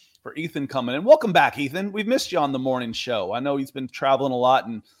for Ethan coming in. Welcome back, Ethan. We've missed you on the morning show. I know he's been traveling a lot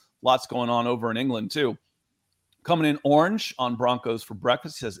and lots going on over in England too. Coming in orange on Broncos for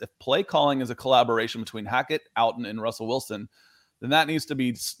breakfast. He says, if play calling is a collaboration between Hackett, Alton, and Russell Wilson, then that needs to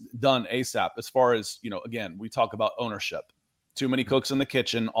be done ASAP. As far as, again, we talk about ownership. Too many cooks in the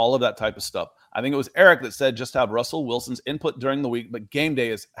kitchen, all of that type of stuff. I think it was Eric that said just have Russell Wilson's input during the week, but game day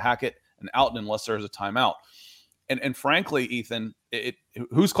is Hackett and Alton unless there's a timeout. And frankly, Ethan,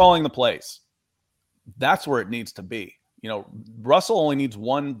 who's calling the plays? That's where it needs to be. Russell only needs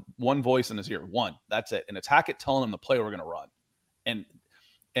one voice in his ear. One. That's it. And it's Hackett telling him the play we're going to run.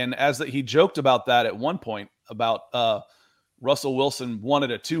 And as he joked about that at one point about Russell Wilson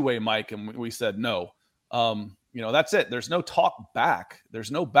wanted a two-way mic, and we said no. That's it. There's no talk back.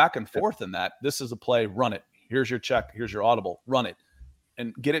 There's no back and forth in that. This is a play. Run it. Here's your check. Here's your audible. Run it.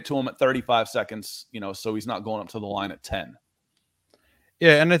 And get it to him at 35 seconds, so he's not going up to the line at 10.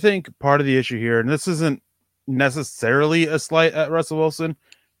 Yeah, and I think part of the issue here, and this isn't necessarily a slight at Russell Wilson,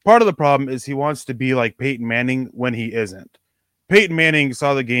 part of the problem is he wants to be like Peyton Manning when he isn't. Peyton Manning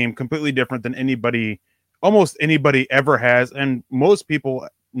saw the game completely different than almost anybody ever has, and most people,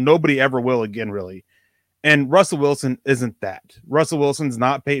 nobody ever will again, really. And Russell Wilson isn't that. Russell Wilson's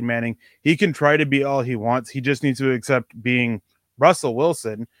not Peyton Manning. He can try to be all he wants. He just needs to accept being Russell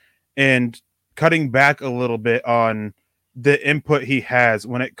Wilson and cutting back a little bit on the input he has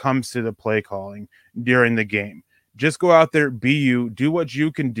when it comes to the play calling during the game. Just go out there, be you, do what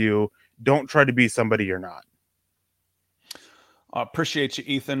you can do. Don't try to be somebody you're not. I appreciate you,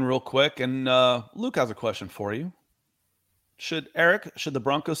 Ethan, real quick. And Luke has a question for you. Should the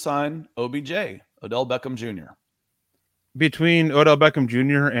Broncos sign OBJ, Odell Beckham Jr.? Between Odell Beckham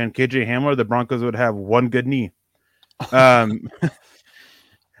Jr. and KJ Hamler, the Broncos would have one good knee.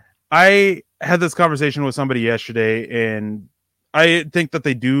 I had this conversation with somebody yesterday, and I think that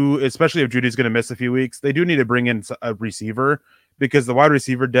they do, especially if Judy's going to miss a few weeks, they do need to bring in a receiver because the wide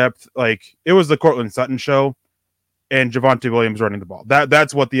receiver depth, like it was the Cortland Sutton show and Javonte Williams running the ball.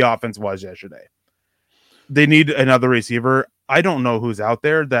 That's what the offense was yesterday. They need another receiver. I don't know who's out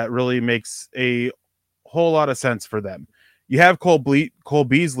there that really makes a whole lot of sense for them. You have Cole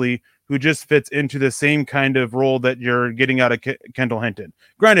Beasley, who just fits into the same kind of role that you're getting out of Kendall Hinton.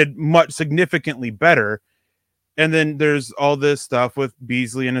 Granted, much significantly better. And then there's all this stuff with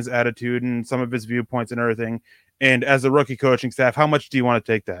Beasley and his attitude and some of his viewpoints and everything. And as a rookie coaching staff, how much do you want to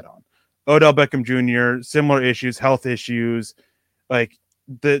take that on? Odell Beckham Jr., similar issues, health issues. Like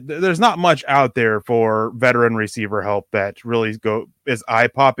there's not much out there for veteran receiver help that really is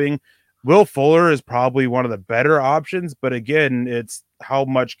eye-popping. Will Fuller is probably one of the better options, but again, it's how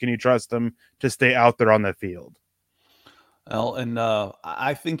much can you trust them to stay out there on the field? Well, and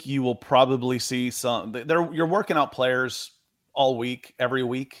I think you will probably see some. You're working out players all week, every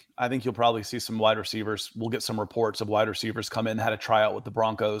week. I think you'll probably see some wide receivers. We'll get some reports of wide receivers come in, had a tryout with the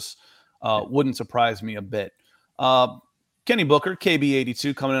Broncos. Wouldn't surprise me a bit. Kenny Booker,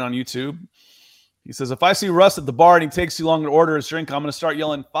 KB82, coming in on YouTube. He says, if I see Russ at the bar and he takes too long to order his drink, I'm going to start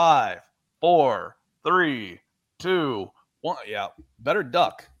yelling 5, 4, 3, 2, 1. Yeah, better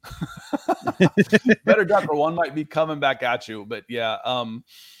duck. Better duck, or one might be coming back at you. But yeah,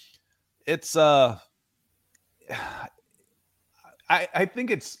 it's I think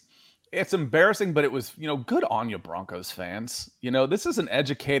it's embarrassing, but it was, good on you, Broncos fans. This is an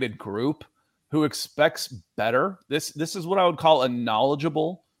educated group who expects better. This is what I would call a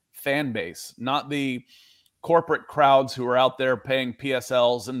knowledgeable fan base, not the corporate crowds who are out there paying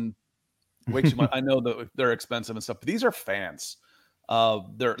PSLs and way too much. I know that they're expensive and stuff, but these are fans.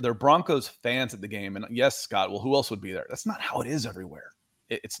 They're Broncos fans at the game. And yes, Scott, well, who else would be there? That's not how it is everywhere.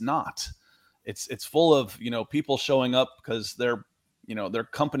 It's not. It's full of, people showing up because their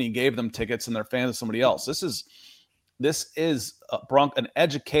company gave them tickets and they're fans of somebody else. This is an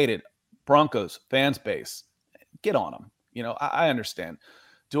educated Broncos fans base. Get on them. I understand.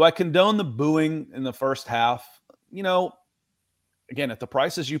 Do I condone the booing in the first half? Again, at the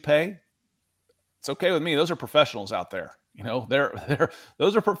prices you pay, it's okay with me. Those are professionals out there.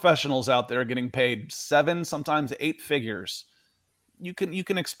 Those are professionals out there getting paid 7, sometimes 8 figures. You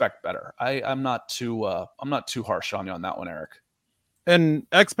can expect better. I'm not too harsh on you on that one, Eric. And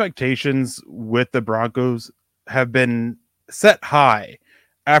expectations with the Broncos have been set high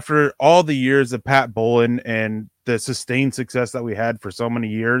after all the years of Pat Bowlen and the sustained success that we had for so many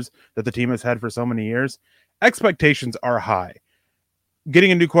years, that the team has had for so many years. Expectations are high.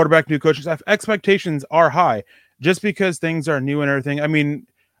 Getting a new quarterback, new coaching staff, expectations are high just because things are new and everything. I mean,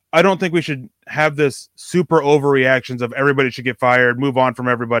 I don't think we should have this super overreactions of everybody should get fired, move on from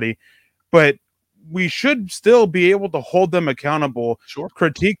everybody, but we should still be able to hold them accountable, sure,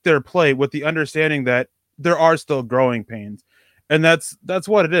 critique their play with the understanding that there are still growing pains. And that's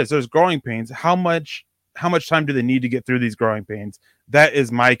what it is. There's growing pains. How much time do they need to get through these growing pains? That is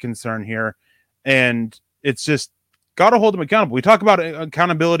my concern here. And it's just got to hold them accountable. We talk about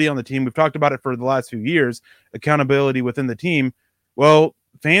accountability on the team. We've talked about it for the last few years, accountability within the team. Well,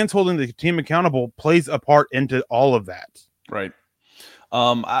 fans holding the team accountable plays a part into all of that. Right.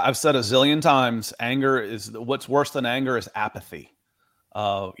 I've said a zillion times, anger is what's worse than anger is apathy.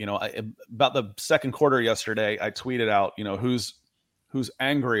 About the second quarter yesterday, I tweeted out, who's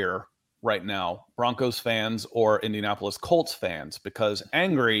angrier right now, Broncos fans or Indianapolis Colts fans? Because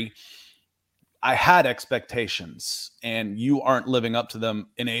angry, I had expectations and you aren't living up to them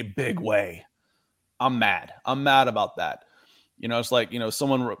in a big way. I'm mad about that. It's like,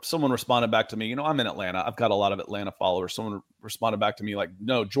 someone responded back to me, I'm in Atlanta. I've got a lot of Atlanta followers. Someone responded back to me like,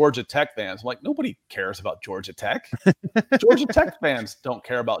 no, Georgia Tech fans. I'm like, nobody cares about Georgia Tech. Georgia Tech fans don't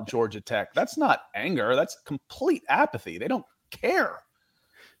care about Georgia Tech. That's not anger. That's complete apathy. They don't care.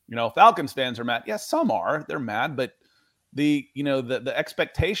 Falcons fans are mad. Yes, some are. They're mad, but the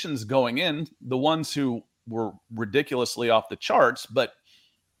expectations going in, the ones who were ridiculously off the charts, but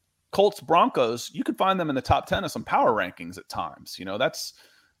Colts, Broncos, you could find them in the top 10 of some power rankings at times. That's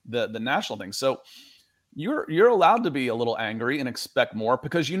the national thing. So you're allowed to be a little angry and expect more,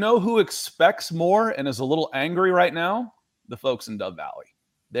 because who expects more and is a little angry right now? The folks in Dove Valley.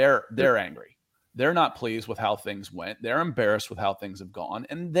 They're angry. They're not pleased with how things went. They're embarrassed with how things have gone,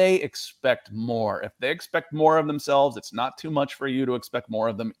 and they expect more. If they expect more of themselves, it's not too much for you to expect more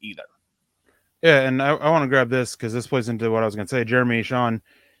of them either. Yeah, and I want to grab this because this plays into what I was going to say. Jeremy Sean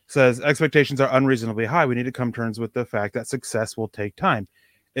says, expectations are unreasonably high. We need to come to terms with the fact that success will take time.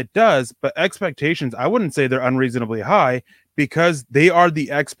 It does, but expectations, I wouldn't say they're unreasonably high, because they are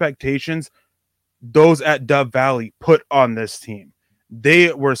the expectations those at Dove Valley put on this team.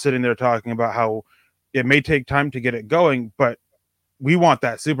 They were sitting there talking about how it may take time to get it going, but we want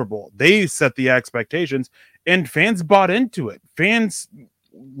that Super Bowl. They set the expectations, and fans bought into it. Fans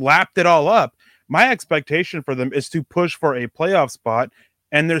lapped it all up. My expectation for them is to push for a playoff spot,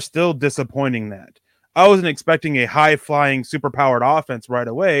 and they're still disappointing that. I wasn't expecting a high-flying, super-powered offense right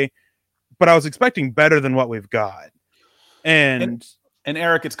away, but I was expecting better than what we've got. And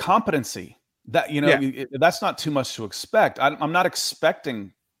Eric, it's competency that, that's not too much to expect. I'm not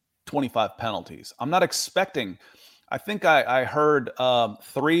expecting 25 penalties. I'm not expecting, I think I heard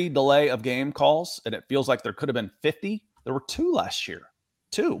 3 delay of game calls, and it feels like there could have been 50. There were 2 last year.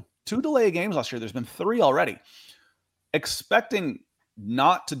 Two delay games last year. There's been 3 already. Expecting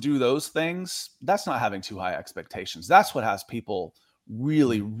not to do those things, that's not having too high expectations. That's what has people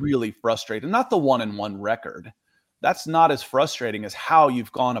really, really frustrated. Not the 1-1 record. That's not as frustrating as how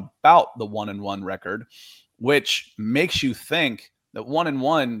you've gone about the 1-1 record, which makes you think that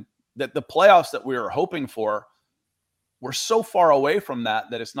 1-1, that the playoffs that we were hoping for, we're so far away from that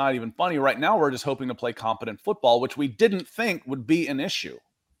it's not even funny. Right now, we're just hoping to play competent football, which we didn't think would be an issue.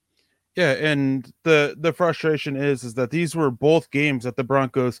 Yeah, and the frustration is that these were both games that the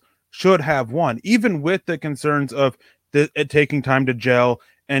Broncos should have won, even with the concerns of it taking time to gel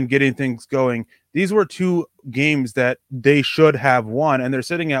and getting things going. These were 2 games that they should have won, and they're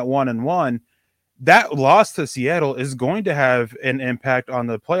sitting at 1-1. That loss to Seattle is going to have an impact on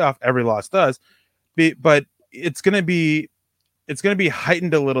the playoff. Every loss does, but it's going to be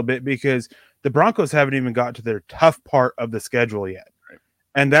heightened a little bit because the Broncos haven't even got to their tough part of the schedule yet.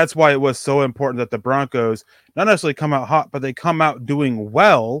 And that's why it was so important that the Broncos not necessarily come out hot, but they come out doing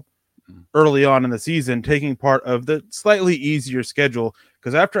well early on in the season, taking part of the slightly easier schedule.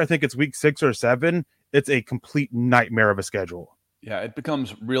 Because after I think it's week 6 or 7, it's a complete nightmare of a schedule. Yeah, it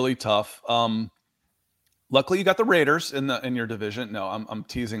becomes really tough. Luckily, you got the Raiders in your division. No, I'm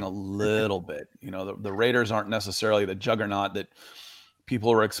teasing a little bit. The Raiders aren't necessarily the juggernaut that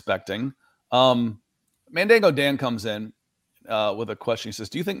people were expecting. Mandango Dan comes in with a question. He says,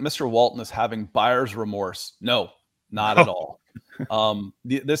 do you think Mr. Walton is having buyer's remorse? No, not at all.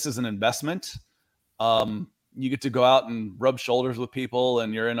 This is an investment. You get to go out and rub shoulders with people,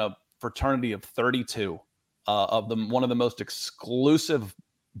 and you're in a fraternity of 32 of them, one of the most exclusive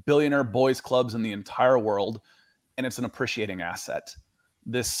billionaire boys clubs in the entire world, and it's an appreciating asset.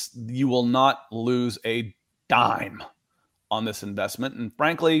 You will not lose a dime on this investment, and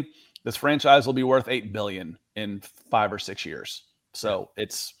frankly, this franchise will be worth $8 billion in 5 or 6 years. So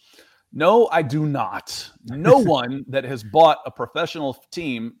no, I do not. No one that has bought a professional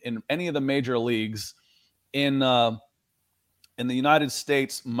team in any of the major leagues in the United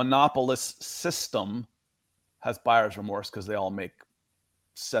States monopolist system has buyer's remorse, because they all make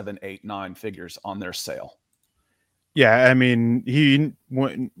 7, 8, 9 figures on their sale. Yeah, I mean,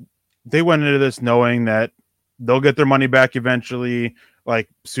 they went into this knowing that they'll get their money back eventually, like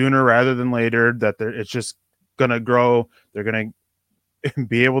sooner rather than later, that it's just going to grow. They're going to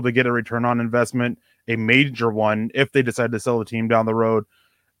be able to get a return on investment, a major one, if they decide to sell the team down the road.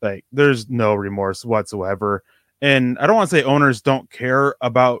 Like, there's no remorse whatsoever. And I don't want to say owners don't care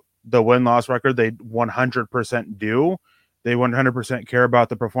about the win-loss record. They 100% do. They 100% care about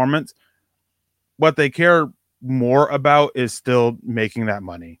the performance. What they care more about is still making that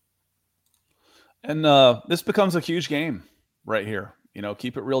money. And this becomes a huge game right here.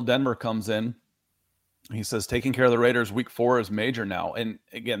 Keep It Real Denver comes in. He says, taking care of the Raiders week 4 is major now. And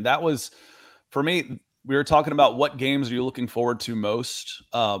again, that was, for me, we were talking about what games are you looking forward to most.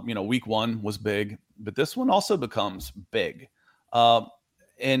 Week 1 was big, but this one also becomes big. And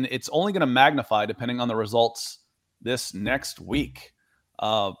it's only going to magnify depending on the results this next week.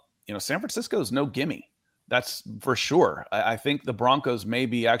 San Francisco's no gimme. That's for sure. I think the Broncos may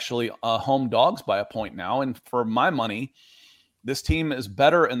be actually home dogs by a point now. And for my money, this team is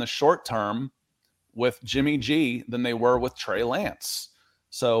better in the short term with Jimmy G than they were with Trey Lance.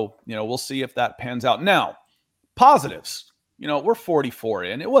 So, we'll see if that pans out. Now, positives. We're 44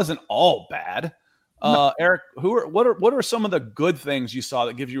 in. It wasn't all bad. Eric, what are some of the good things you saw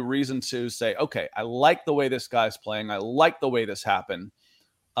that give you reason to say, okay, I like the way this guy's playing. I like the way this happened.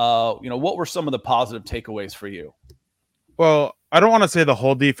 What were some of the positive takeaways for you? Well, I don't want to say the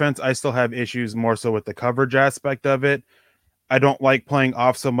whole defense. I still have issues more so with the coverage aspect of it. I don't like playing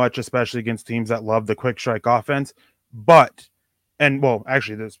off so much, especially against teams that love the quick strike offense.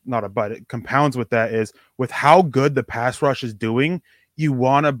 Actually, there's not a but. It compounds with that is with how good the pass rush is doing, you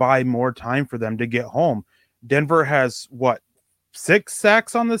want to buy more time for them to get home. Denver has, 6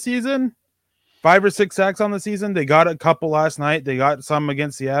 sacks on the season? 5 or 6 sacks on the season. They got a couple last night. They got some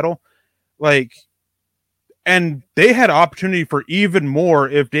against Seattle. And they had opportunity for even more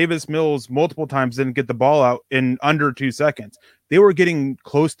if Davis Mills multiple times didn't get the ball out in under 2 seconds. They were getting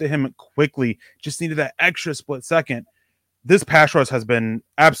close to him quickly, just needed that extra split second. This pass rush has been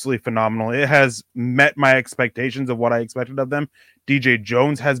absolutely phenomenal. It has met my expectations of what I expected of them. DJ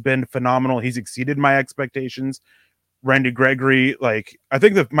Jones has been phenomenal. He's exceeded my expectations. Randy Gregory, like I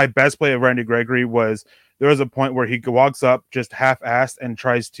think my best play of Randy Gregory was there was a point where he walks up just half-assed and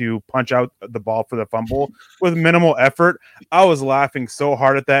tries to punch out the ball for the fumble with minimal effort. I was laughing so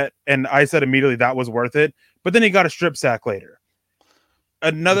hard at that, and I said immediately that was worth it. But then he got a strip sack later.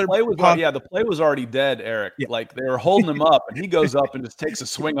 Another the play was already dead, Eric. Yeah. Like they were holding him up, and he goes up and just takes a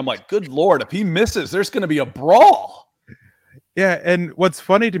swing. I'm like, good Lord, if he misses, there's going to be a brawl. Yeah, and what's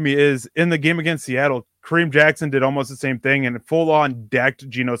funny to me is in the game against Seattle, Kareem Jackson did almost the same thing and full-on decked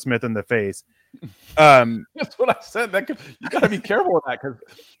Geno Smith in the face. That's what I said. You got to be careful with that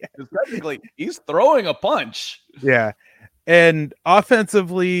because technically he's throwing a punch. Yeah, and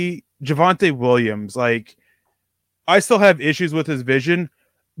offensively, Javonte Williams, like I still have issues with his vision,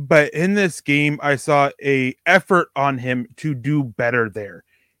 but in this game, I saw a effort on him to do better there.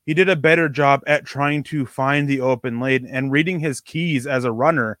 He did a better job at trying to find the open lane and reading his keys as a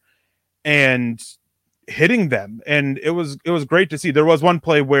runner and hitting them. And it was great to see. There was one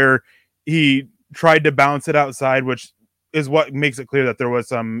play where he tried to bounce it outside, which is what makes it clear that there was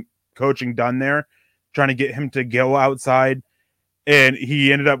some coaching done there, trying to get him to go outside. And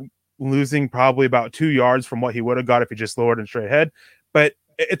he ended up losing probably about 2 yards from what he would have got if he just lowered and straight ahead. But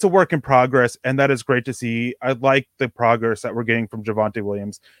it's a work in progress, and that is great to see. I like the progress that we're getting from Javonte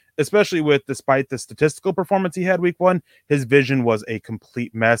Williams, especially despite the statistical performance he had week 1, his vision was a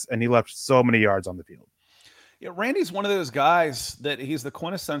complete mess, and he left so many yards on the field. Yeah, Randy's one of those guys that he's the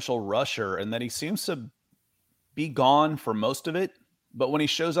quintessential rusher, and that he seems to be gone for most of it, but when he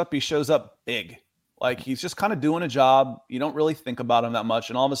shows up big. Like he's just kind of doing a job. You don't really think about him that much,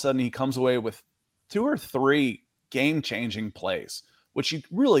 and all of a sudden he comes away with 2 or 3 game-changing plays, which you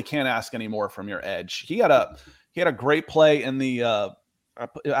really can't ask anymore from your edge. He had a great play in the I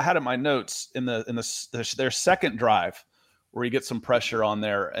had it in my notes in their second drive where he gets some pressure on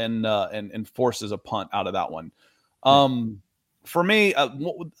there and forces a punt out of that one. For me,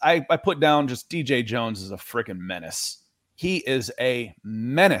 I put down just DJ Jones as a freaking menace. He is a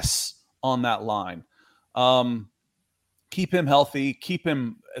menace on that line. Keep him healthy, keep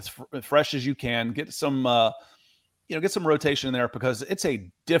him as fresh as you can, get some rotation in there because it's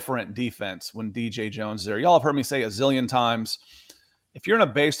a different defense when DJ Jones is there. Y'all have heard me say a zillion times, if you're in a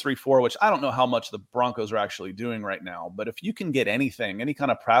base 3-4, which I don't know how much the Broncos are actually doing right now, but if you can get anything, any kind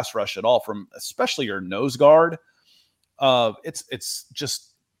of pass rush at all from especially your nose guard, it's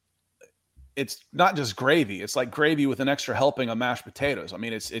not just gravy. It's like gravy with an extra helping of mashed potatoes. I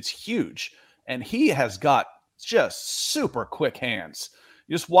mean, it's huge. And he has got just super quick hands.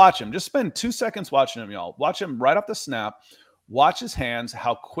 You just watch him. Just spend 2 seconds watching him, y'all. Watch him right off the snap. Watch his hands,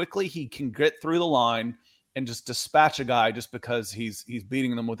 how quickly he can get through the line and just dispatch a guy just because he's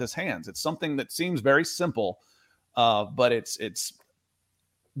beating them with his hands. It's something that seems very simple, but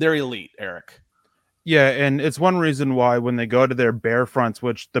they're elite, Eric. Yeah, and it's one reason why when they go to their bear fronts,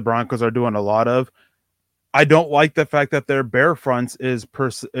 which the Broncos are doing a lot of, I don't like the fact that their bear fronts is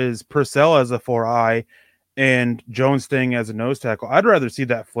Purcell as a 4-eye and Jones staying as a nose tackle. I'd rather see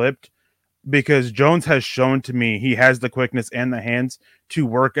that flipped because Jones has shown to me he has the quickness and the hands to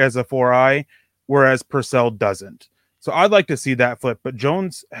work as a 4-eye, whereas Purcell doesn't. So I'd like to see that flip, but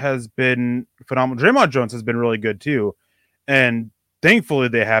Jones has been phenomenal. Draymond Jones has been really good too. And thankfully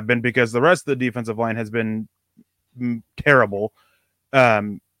they have been because the rest of the defensive line has been terrible.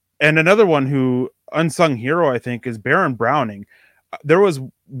 And another one who unsung hero, I think, is Baron Browning. There was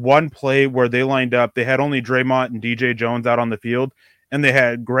one play where they lined up. They had only Draymond and DJ Jones out on the field, and they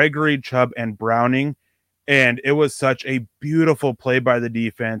had Gregory, Chubb, and Browning. And it was such a beautiful play by the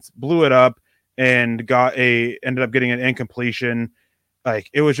defense. Blew it up and ended up getting an incompletion. Like,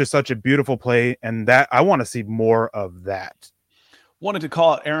 it was just such a beautiful play, and that I want to see more of that. Wanted to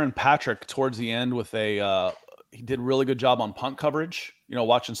call out Aaron Patrick towards the end with he did a really good job on punt coverage,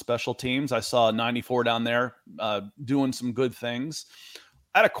 watching special teams. I saw 94 down there doing some good things.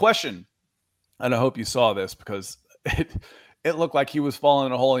 I had a question, and I hope you saw this because it looked like he was falling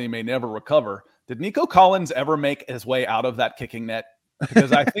in a hole and he may never recover. Did Nico Collins ever make his way out of that kicking net?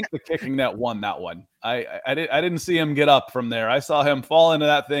 Because I think the kicking net won that one. I didn't see him get up from there. I saw him fall into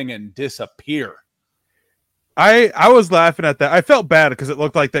that thing and disappear. I was laughing at that. I felt bad because it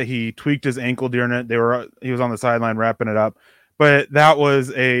looked like that he tweaked his ankle during it. He was on the sideline wrapping it up, but that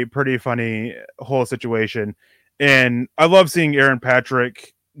was a pretty funny whole situation. And I love seeing Aaron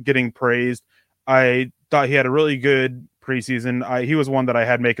Patrick getting praised. I thought he had a really good preseason. He was one that I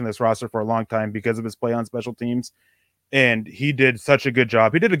had making this roster for a long time because of his play on special teams. And he did such a good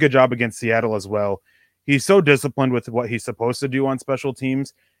job. He did a good job against Seattle as well. He's so disciplined with what he's supposed to do on special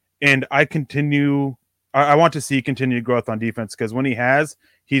teams. And I want to see continued growth on defense because when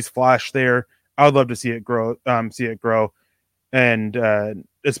he's flashed there. I would love to see it grow. And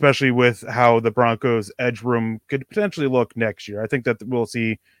especially with how the Broncos edge room could potentially look next year. I think that we'll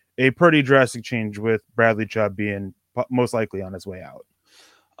see a pretty drastic change with Bradley Chubb being most likely on his way out.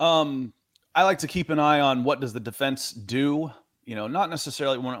 I like to keep an eye on what does the defense do, not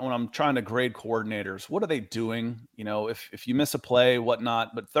necessarily when I'm trying to grade coordinators, what are they doing? If you miss a play,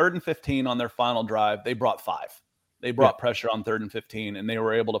 whatnot, but 3rd and 15 on their final drive, they brought 5. They brought pressure on 3rd and 15 and they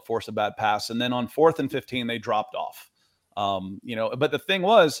were able to force a bad pass. And then on 4th and 15, they dropped off. But the thing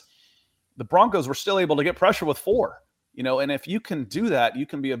was, the Broncos were still able to get pressure with 4, and if you can do that, you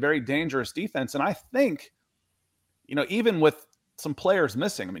can be a very dangerous defense. And I think, even with some players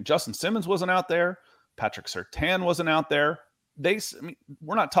missing, Justin Simmons wasn't out there. Patrick Surtain wasn't out there.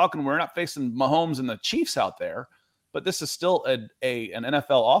 We're not facing Mahomes and the Chiefs out there, but this is still an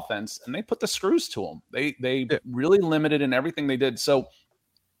NFL offense, and they put the screws to them. They really limited in everything they did. So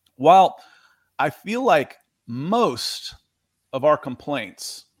while I feel like most of our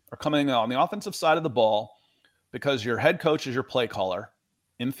complaints are coming on the offensive side of the ball because your head coach is your play caller,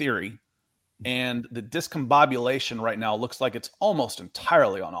 in theory, and the discombobulation right now looks like it's almost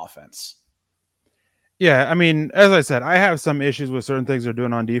entirely on offense. Yeah, as I said, I have some issues with certain things they're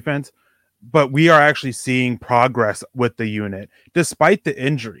doing on defense, but we are actually seeing progress with the unit, despite the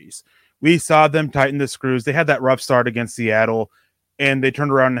injuries. We saw them tighten the screws. They had that rough start against Seattle, and they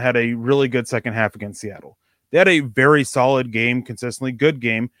turned around and had a really good second half against Seattle. They had a very solid game, consistently good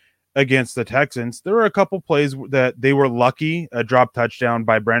game against the Texans. There were a couple plays that they were lucky, a drop touchdown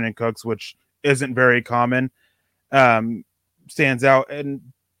by Brandon Cooks, which isn't very common, stands out.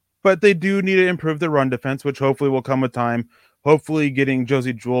 But they do need to improve the run defense, which hopefully will come with time. Hopefully getting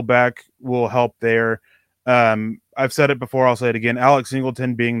Josie Jewell back will help there. I've said it before, I'll say it again. Alex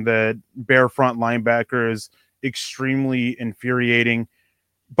Singleton being the Bear front linebacker is extremely infuriating.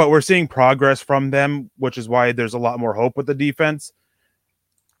 But we're seeing progress from them, which is why there's a lot more hope with the defense,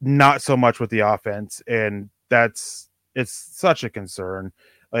 not so much with the offense. And it's such a concern.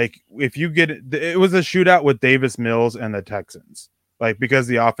 Like, if you it was a shootout with Davis Mills and the Texans, because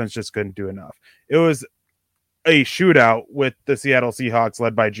the offense just couldn't do enough. It was a shootout with the Seattle Seahawks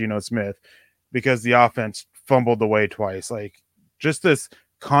led by Geno Smith because the offense fumbled away twice. Just this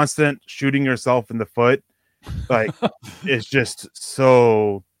constant shooting yourself in the foot. It's just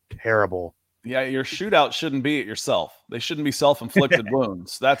so terrible. Yeah, your shootout shouldn't be at yourself. They shouldn't be self-inflicted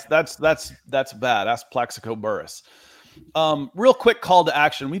wounds. That's bad. That's Plaxico Burress. Real quick call to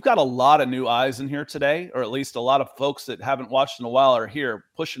action. We've got a lot of new eyes in here today, or at least a lot of folks that haven't watched in a while are here,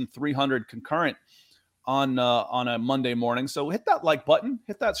 pushing 300 concurrent on a Monday morning. So hit that like button,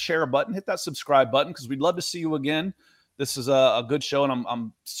 hit that share button, hit that subscribe button, because we'd love to see you again. This is a good show, and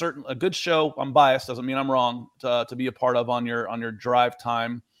I'm certain a good show. I'm biased, doesn't mean I'm wrong, to be a part of on your drive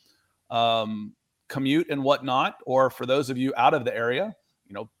time, commute and whatnot. Or for those of you out of the area,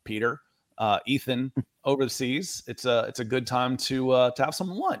 Peter, Ethan overseas, it's a good time to have some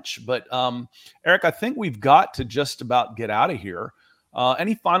lunch. But Eric, I think we've got to just about get out of here.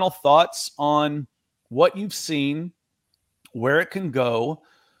 Any final thoughts on what you've seen, where it can go?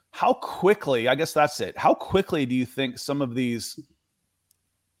 How quickly, I guess that's it. How quickly do you think some of these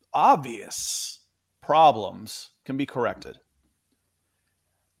obvious problems can be corrected?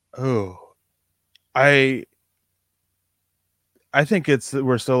 Oh, I think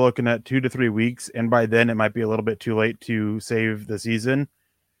we're still looking at 2 to 3 weeks, and by then it might be a little bit too late to save the season.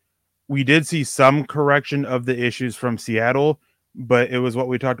 We did see some correction of the issues from Seattle, but it was what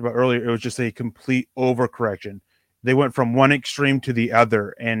we talked about earlier. It was just a complete overcorrection. They went from one extreme to the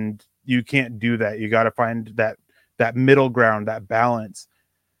other, and you can't do that. You got to find that middle ground, that balance.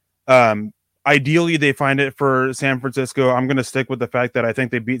 Ideally, they find it for San Francisco. I'm going to stick with the fact that I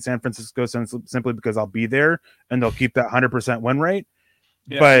think they beat San Francisco simply because I'll be there, and they'll keep that 100% win rate.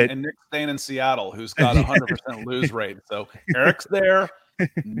 Yeah, but and Nick's staying in Seattle, who's got a 100% lose rate. So Eric's there,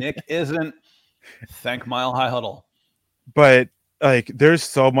 Nick isn't. Thank Mile High Huddle. But there's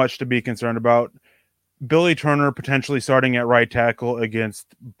so much to be concerned about. Billy Turner potentially starting at right tackle against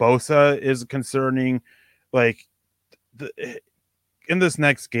Bosa is concerning. In this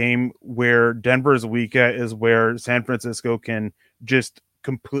next game, where Denver's weak at is where San Francisco can just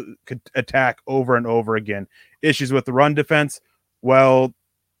attack over and over again. Issues with the run defense. Well,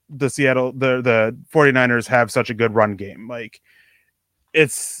 the 49ers have such a good run game.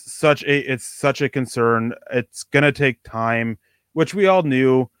 It's such a concern. It's gonna take time, which we all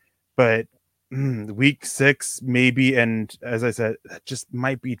knew, but week 6 maybe, and as I said, that just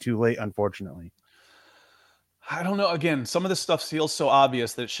might be too late, unfortunately. I don't know. Again, some of this stuff feels so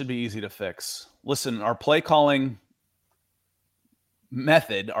obvious that it should be easy to fix. Listen, our play calling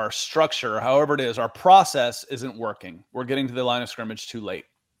method, our structure, however it is, our process isn't working. We're getting to the line of scrimmage too late.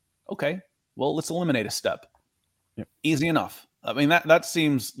 Okay, well, let's eliminate a step. Yep. Easy enough. I mean, that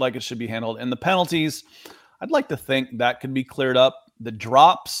seems like it should be handled. And the penalties, I'd like to think that could be cleared up. The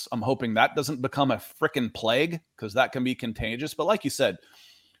drops, I'm hoping that doesn't become a freaking plague, because that can be contagious. But like you said,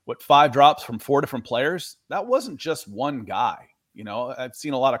 5 drops from 4 different players? That wasn't just one guy. You know, I've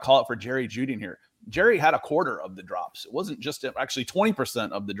seen a lot of call out for Jerry Jeudy here. Jerry had a quarter of the drops. It wasn't just him. Actually,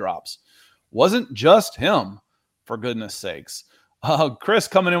 20% of the drops wasn't just him, for goodness sakes. Chris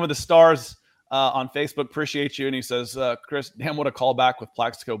coming in with the stars on Facebook. Appreciate you. And he says, Chris, damn, what a callback with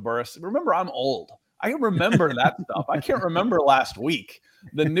Plaxico Burress. Remember, I'm old. I can remember that stuff. I can't remember last week.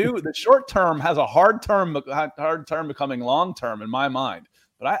 The short term has a hard term becoming long term in my mind.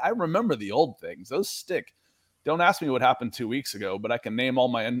 But I remember the old things. Those stick. Don't ask me what happened 2 weeks ago, but I can name all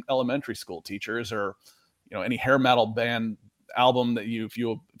my elementary school teachers, or, you know, any hair metal band album that if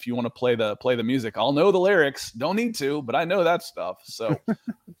you want to play the music, I'll know the lyrics. Don't need to, but I know that stuff. So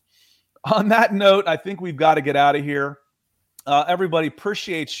on that note, I think we've got to get out of here. Everybody,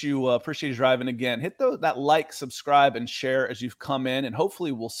 appreciate you driving again. Hit that like, subscribe, and share as you've come in, and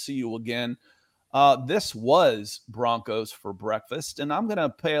hopefully we'll see you again. This was Broncos for Breakfast, and I'm going to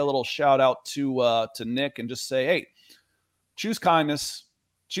pay a little shout out to Nick and just say, hey, choose kindness,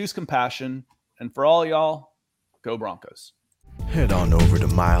 choose compassion, and for all y'all, go Broncos. Head on over to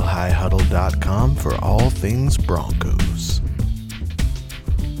milehighhuddle.com for all things Broncos.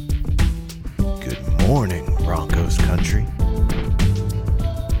 Good morning, Broncos country.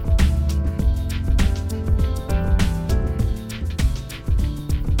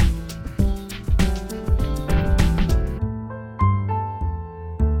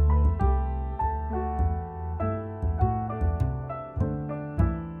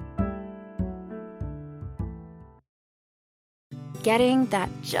 Getting that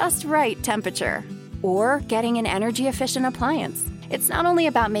just right temperature, or getting an energy-efficient appliance. It's not only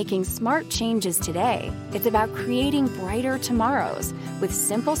about making smart changes today, it's about creating brighter tomorrows with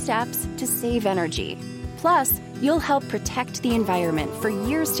simple steps to save energy. Plus, you'll help protect the environment for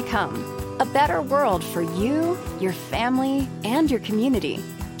years to come. A better world for you, your family, and your community.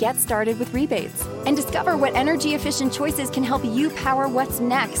 Get started with rebates and discover what energy-efficient choices can help you power what's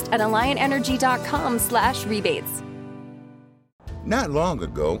next at AlliantEnergy.com/rebates. Not long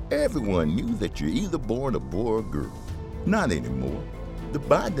ago, everyone knew that you're either born a boy or a girl. Not anymore. The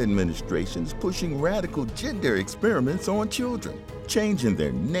Biden administration is pushing radical gender experiments on children, changing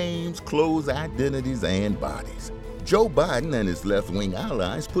their names, clothes, identities, and bodies. Joe Biden and his left-wing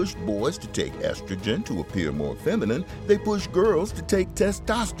allies push boys to take estrogen to appear more feminine. They push girls to take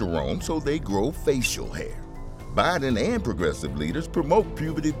testosterone so they grow facial hair. Biden and progressive leaders promote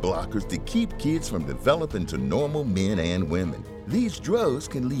puberty blockers to keep kids from developing to normal men and women. These drugs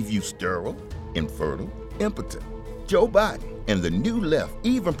can leave you sterile, infertile, impotent. Joe Biden and the new left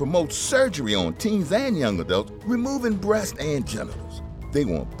even promote surgery on teens and young adults, removing breast and genitals. They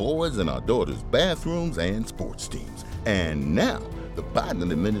want boys in our daughters' bathrooms and sports teams. And now, the Biden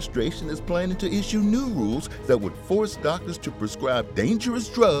administration is planning to issue new rules that would force doctors to prescribe dangerous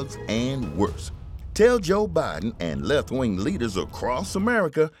drugs and worse. Tell Joe Biden and left-wing leaders across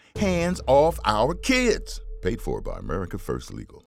America, hands off our kids. Paid for by America First Legal.